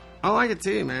 I like it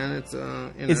too, man. It's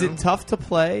is it tough to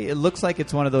play? It looks like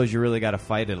it's one of those you really got to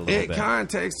fight it a little It bit. kind of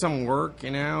takes some work,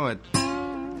 It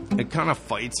kind of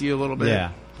fights you a little bit.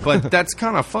 Yeah. But that's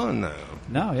kind of fun, though.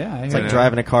 No, yeah, I It's hear like you.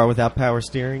 driving a car without power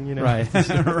steering, you know? right.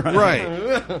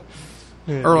 Right.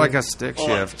 Or like a stick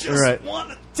shift. Right. Want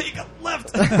to take a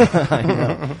left. I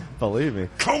know. Believe me.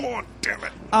 Come on, damn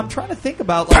it. I'm trying to think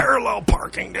about like Parallel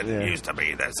parking didn't Yeah. used to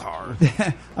be this hard.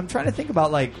 I'm trying to think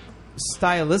about like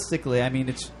stylistically. I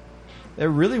mean, there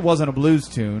really wasn't a blues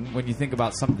tune when you think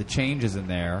about some of the changes in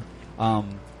there.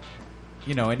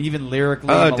 And even lyrically,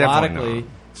 Oh, and definitely melodically.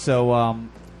 So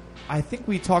I think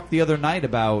we talked the other night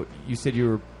about. You said you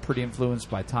were pretty influenced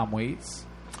by Tom Waits.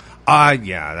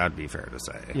 Yeah, that'd be fair to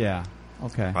say. Yeah.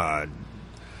 Okay. Uh, I mean,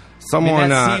 someone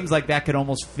that seems like that could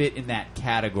almost fit in that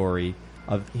category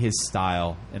of his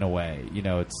style in a way.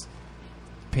 It's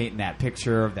painting that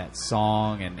picture of that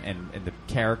song and the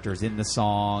characters in the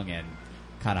song and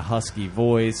kind of husky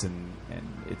voice and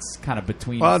it's kind of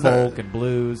between folk and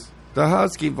blues. the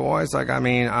husky voice,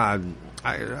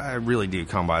 I really do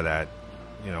come by that,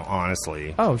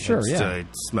 honestly. Oh, sure, It's, yeah.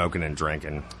 smoking and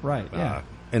drinking. Right, yeah.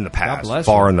 In the past. bless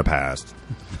Far you. in the past.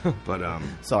 But,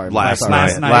 Sorry, last sorry.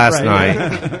 night. Last Last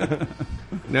night, night.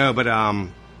 No, but,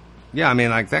 yeah,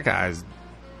 that guy's,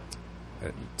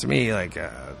 to me,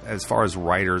 as far as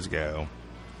writers go,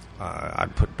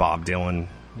 I'd put Bob Dylan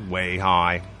way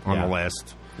high on Yeah. the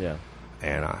list. Yeah.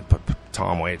 And I'd put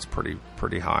Tom Waits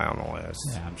pretty high on the list.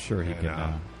 Yeah, I'm sure he And,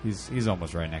 can. He's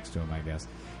almost right next to him, I guess.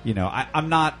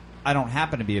 I don't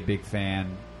happen to be a big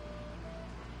fan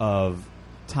of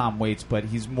Tom Waits, but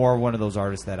he's more one of those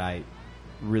artists that I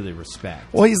really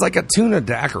respect. Well, he's like a tuna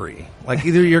daiquiri. Like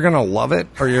either you're gonna love it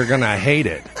or you're gonna hate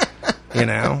it.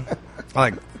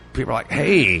 Like people are like,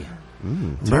 "Hey,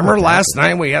 remember last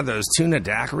night we had those tuna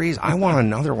daiquiris? I want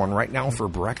another one right now for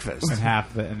breakfast."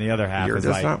 And the other half You're is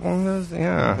just like, not one of those.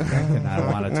 Yeah, and I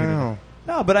don't want to tune it. No.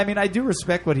 No, but I do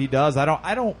respect what he does. I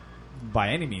don't by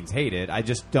any means hate it. I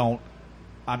just don't.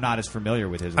 I'm not as familiar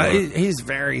with his work. He's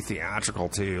very theatrical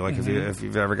too. Like if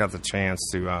you've ever got the chance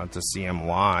to see him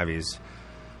live,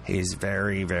 he's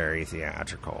very, very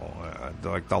theatrical.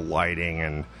 Like the lighting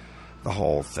and the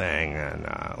whole thing, and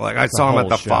like I saw him at whole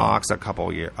the show. Fox a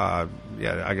couple years. I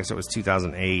guess it was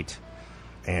 2008,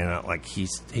 and like he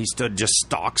stood just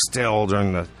stock still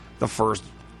during the first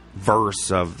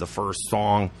verse of the first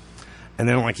song. And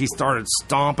then, like, he started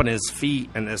stomping his feet,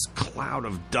 and this cloud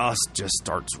of dust just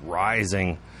starts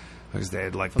rising because they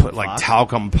had, like, put, like,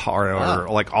 talcum powder,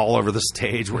 like, all over the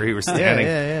stage where he was standing.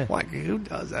 yeah. Like, who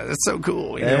does that? It's so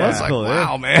cool. Yeah, it was It's like, cool, yeah.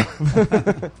 wow, man.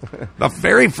 The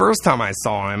very first time I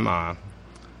saw him,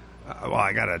 well,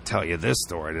 I got to tell you this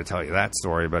story to tell you that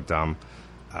story, but,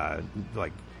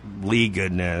 like, Lee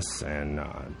Goodness and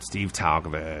Steve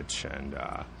Talkovich and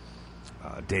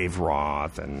Dave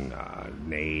Roth and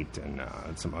Nate and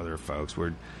some other folks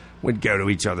would go to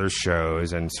each other's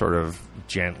shows and sort of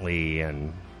gently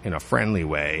and in a friendly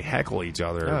way heckle each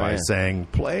other by yeah. saying,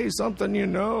 "Play something you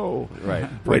know." Right.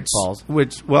 Break balls.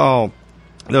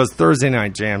 Those Thursday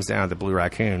night jams down at the Blue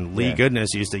Raccoon, Lee Yeah. Goodness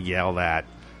used to yell that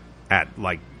at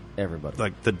like Everybody.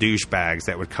 like the douchebags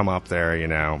that would come up there, you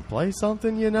know, Play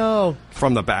something you know.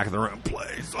 from the back of the room.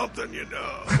 Play something, you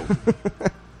know.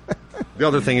 The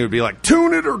other thing, it would be like,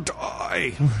 tune it or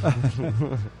die.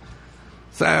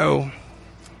 So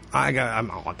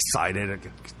I'm all excited. I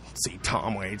could see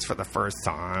Tom Waits for the first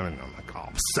time, and I'm like all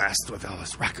obsessed with all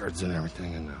his records and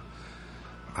everything. And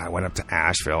I went up to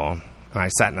Asheville, and I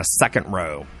sat in the second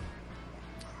row.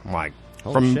 I'm like,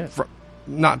 Holy shit. from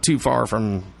not too far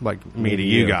from like me to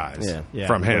you guys, Yeah. Yeah.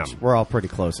 from him. Which we're all pretty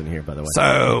close in here, by the way.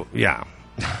 So, yeah.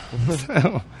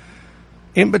 So,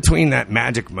 in between that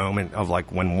magic moment of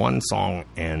like when one song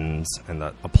ends and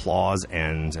the applause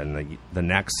ends and the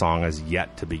next song is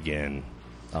yet to begin,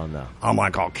 Oh, no. I'm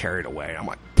like all carried away. I'm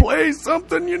like, play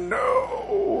something you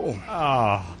know.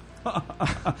 Oh.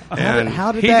 And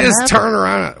how did he that just happen? turned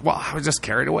around. Well, I was just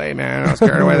carried away, man. I was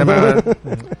carried away the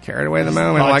moment. Carried away the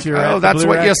moment. thought Like, you were at oh, the that's Blue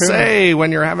what you Raccoon. say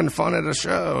when you're having fun at a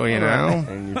show, you know?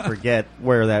 And you forget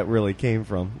where that really came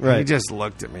from. He Right. just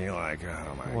looked at me like,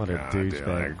 oh my What a God, dude,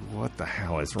 douchebag. like, what the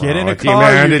hell is wrong Get in a with you, car,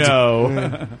 man? you Did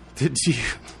know. Did you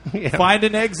yeah. Find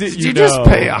an exit, Did you you know. just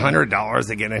pay $100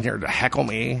 to get in here to heckle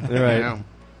me? Right. You know?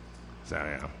 So,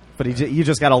 yeah. But you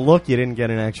just got a look. You didn't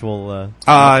get an actual...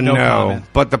 no No, comment.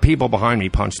 but the people behind me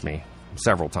punched me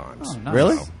several times. Oh, nice.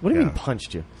 Really? So, What do you yeah. mean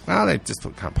punched you? Well, they just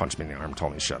kind of punched me in the arm and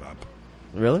told me to shut up.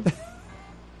 Really?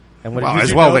 And what Well, did as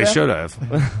you well know they that? should have.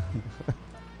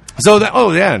 So,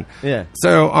 then. Yeah.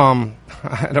 So,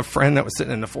 I had a friend that was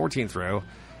sitting in the 14th row,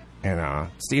 and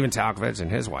Steven Talkovich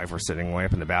and his wife were sitting way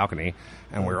up in the balcony,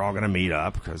 and we were all going to meet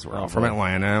up because we're all from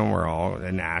Atlanta, and we're all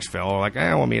in Nashville. We're like,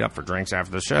 we'll meet up for drinks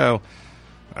after the show.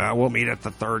 We'll meet at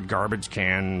the third garbage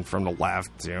can from the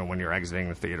left, you know, when you're exiting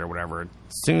the theater, whatever. As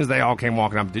soon as they all came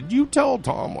walking up, did you tell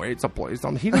Tom Waits to play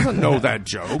something? He doesn't know that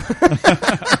joke.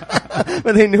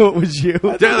 But they knew it was you.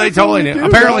 Yeah, they totally knew.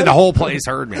 Apparently, the whole place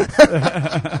heard me.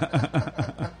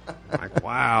 Like,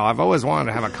 wow, I've always wanted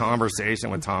to have a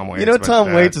conversation with Tom Waits. You know, but,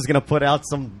 Tom Waits is going to put out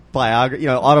some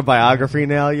autobiography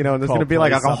now. You know, and there's Called going to be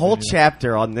like Play a whole Something, yeah.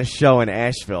 chapter on this show in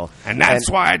Asheville, and that's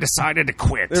why I decided to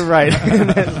quit. right.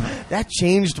 That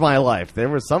changed my life. There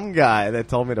was some guy that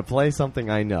told me to play something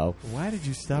I know. Why did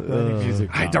you stop writing music?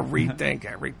 I had to Tom? rethink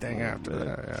everything after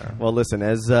that. Yeah. Well, listen,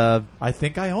 as I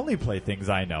think I only play things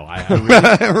I know. I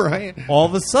really, Right? all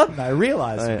of a sudden, I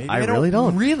realized maybe I I really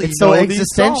don't. really It's so know these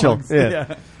existential. songs.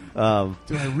 Yeah.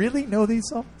 Do I really know these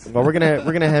songs? well, we're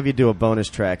gonna have you do a bonus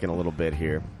track in a little bit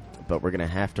here, but we're gonna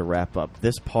have to wrap up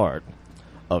this part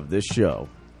of this show,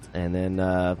 and then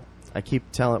I keep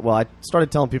telling. Well, I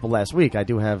started telling people last week. I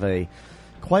do have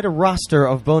quite a roster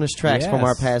of bonus tracks from Yes.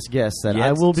 our past guests that Yet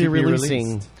I will be to be releasing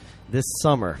released. this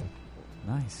summer,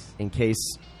 Nice. in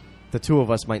case the two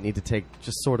of us might need to take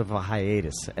just sort of a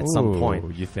hiatus at some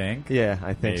point. You think? Yeah, I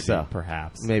think Maybe, so.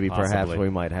 perhaps. Maybe, perhaps Possibly. we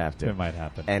might have to. It might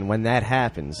happen. And when that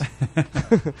happens,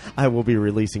 I will be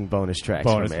releasing bonus tracks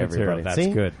Bonus from material. everybody. That's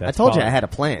See? good. That's I told you quality. I had a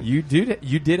plan. You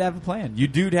did have a plan. You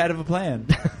dude had a plan.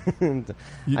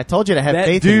 I told you to have that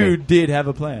faith dude in me. did have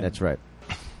a plan. That's right.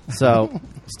 So,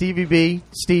 Stevie B,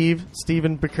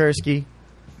 Steven Bukursky,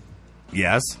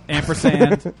 Yes.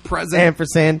 Ampersand, Present.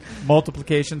 ampersand,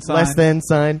 multiplication sign, less than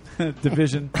sign,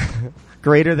 division,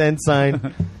 greater than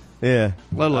sign. Yeah.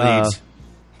 Little each.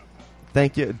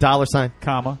 Thank you. Dollar sign.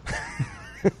 comma,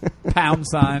 pound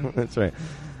sign. That's right.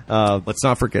 Let's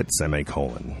not forget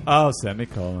semicolon. Oh,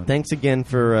 semicolon. Thanks again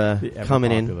for ever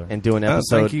coming popular. in and doing Oh,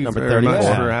 episode thank you number very much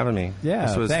 34. for having me. Yeah,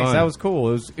 this was thanks. fun. That was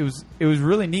cool. It was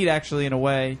really neat, actually, in a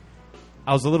way.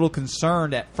 I was a little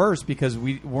concerned at first because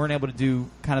we weren't able to do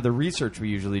kind of the research we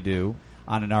usually do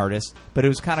on an artist, but it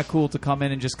was kind of cool to come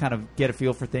in and just kind of get a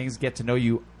feel for things, get to know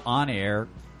you on air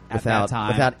at that time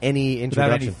without any without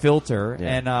introduction. any filter,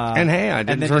 Yeah. and hey, I and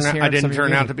didn't then turn just out, hearing I didn't some of your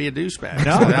turn out music. to be a douchebag.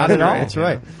 No, So not at all. That's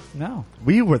right. No,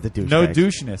 We were the douchebags. no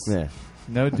doucheness. Yeah.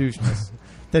 No doucheness.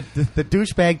 The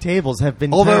douchebag tables have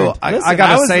been Although turned. I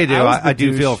gotta say, dude, I was the I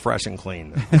do douche. feel fresh and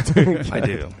clean. I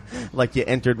do. Like you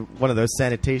entered one of those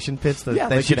sanitation pits that Yeah,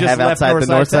 they like should you just have left outside the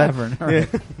north side. Tavern.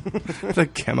 Right. The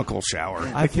chemical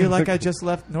shower. I feel like I just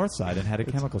left Northside and had a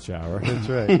chemical shower. That's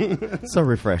right. So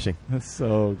refreshing. That's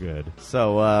so good.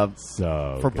 So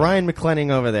So for good. Brian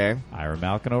McClenning over there, Ira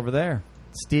Malkin over there.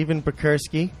 Steven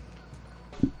Bukursky,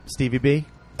 Stevie B,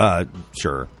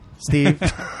 Sure. Steve.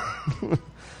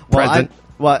 Present.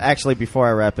 Well, actually, before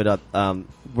I wrap it up,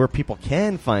 where people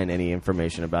can find any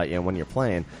information about you and when you're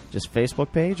playing, just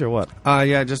Facebook page or what?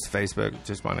 Yeah, just Facebook,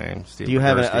 just my name. Steve Do you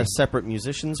have a Bukursky. separate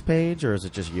musicians page, or is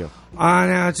it just you?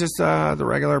 No, it's just the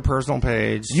regular personal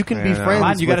page. You can be And, friends Come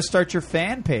on, you with- got to start your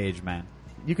fan page, man.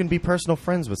 You can be personal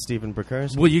friends with Steven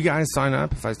Bukursky. Will you guys sign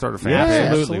up if I start a fan Yeah, page?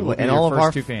 absolutely. We'll be And your all of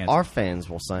first two fans. our fans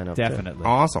will sign up. too. Definitely.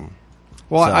 Awesome.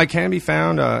 Well, So- I can be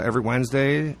found every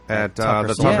Wednesday at Tucker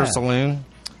the Saloon. Tucker Yeah. Saloon.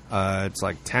 It's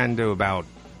like 10 to about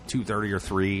 2:30 or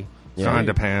 3. Yeah. Kind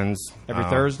of depends. Every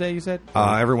Thursday, you said?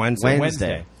 Every Wednesday.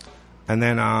 Wednesday. And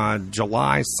then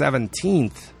July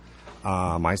 17th,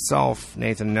 myself,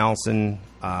 Nathan Nelson,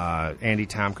 Andy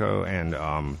Tamko,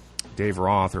 and Dave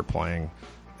Roth are playing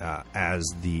as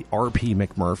the RP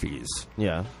McMurphys.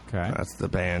 Yeah. Okay. That's the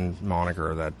band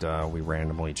moniker that we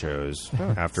randomly chose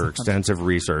after extensive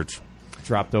research.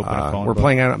 Dropped open a phone We're book.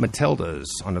 playing out at Matilda's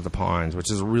under the Pines,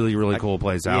 which is a really, really cool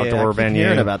place. Yeah, I Outdoor keep venue.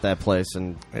 hearing about that place,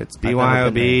 and It's I've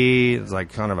never been BYOB. It's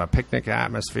like kind of a picnic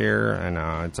atmosphere,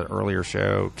 and it's an earlier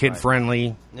show, kid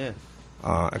friendly, Yeah.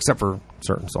 except for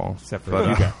certain songs. Except for But,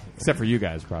 you guys. Except for you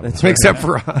guys, probably. except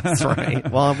for us,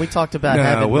 right? Well, we talked about No,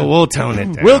 having. we'll tone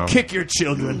it down. We'll kick your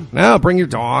children. No, bring your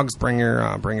dogs, bring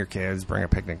your kids, bring a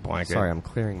picnic blanket. Sorry, I'm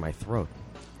clearing my throat.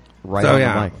 Right So on the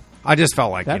yeah, mic. I just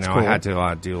felt like That's I cool. had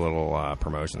to do a little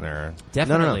promotion there.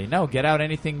 Definitely. No, get out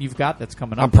anything you've got that's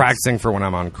coming up. I'm practicing for when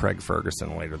I'm on Craig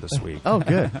Ferguson later this week. Oh,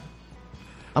 good.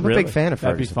 I'm Really? a big fan of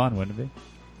That'd be Ferguson. fun, wouldn't it be?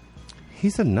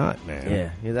 He's a nut,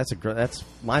 man. Yeah, that's that's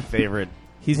my favorite.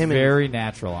 He's Him and- very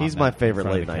natural. on He's that, my in favorite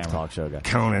front of late the night camera. talk show guy.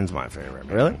 Conan's my favorite,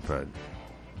 man. Really? But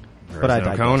But I no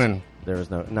digress. Conan. There is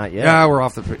no, not yet. Yeah, we're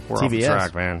off the TBS.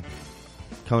 track, man.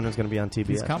 Conan's going to be on TBS.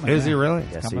 He's coming. Is he man. really?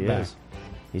 Yes, coming he back. is.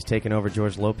 He's taking over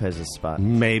George Lopez's spot.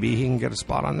 Maybe he can get a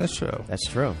spot on this show. That's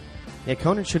true. Yeah,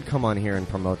 Conan should come on here and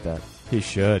promote that. He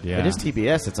should, yeah. It is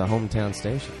TBS. It's a hometown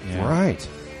station. Yeah. Right.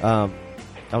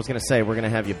 I was going to say we're going to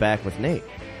have you back with Nate.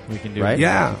 We can do Right? it.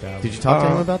 Yeah. Did you talk to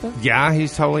him about that? Yeah,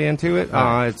 he's totally into it. All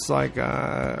right. It's like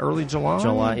early July.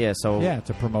 July. Yeah. So Yeah,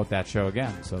 to promote that show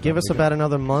again. So give that'll us be about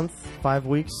another month, 5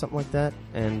 weeks, something like that,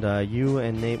 and you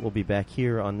and Nate will be back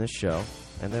here on this show,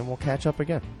 and then we'll catch up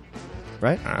again.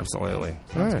 Right? Absolutely.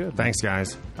 All right. good. Thanks,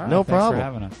 guys. good. All right, No thanks problem. For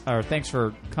having us. Or thanks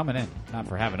for coming in, not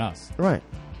for having us. Right.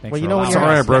 Thanks Well, you for know when allowing you're-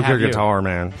 Sorry I us to broke your have you. guitar,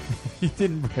 man. You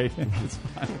didn't break it. It's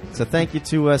fine. So thank you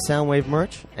to Soundwave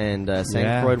Merch and St.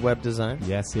 Yeah. Croix Web Design.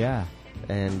 Yes, yeah.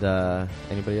 And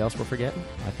anybody else we're forgetting?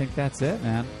 I think that's it,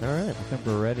 man. All right. I think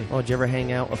we're ready. Oh, did you ever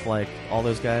hang out with like all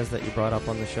those guys that you brought up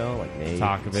on the show, like Nate,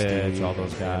 Talkovich, Steve, all those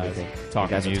and guys. everything? Talking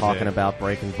you guys music. are talking about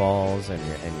breaking balls, and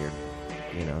you're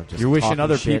you know, just You're wishing talking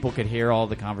other shit, people could hear all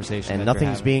the conversation, and that you're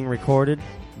nothing's having. being recorded.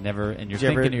 Never, and you're Did you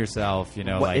ever- thinking to yourself, you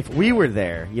know, What- like if we were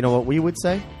there, you know what we would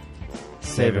say?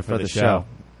 Save it for the show.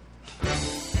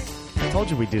 I told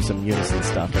you we'd do some unison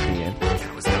stuff at the end.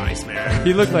 That was nice, man.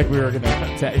 he looked like we were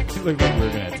gonna attack. He looked like we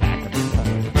were gonna attack.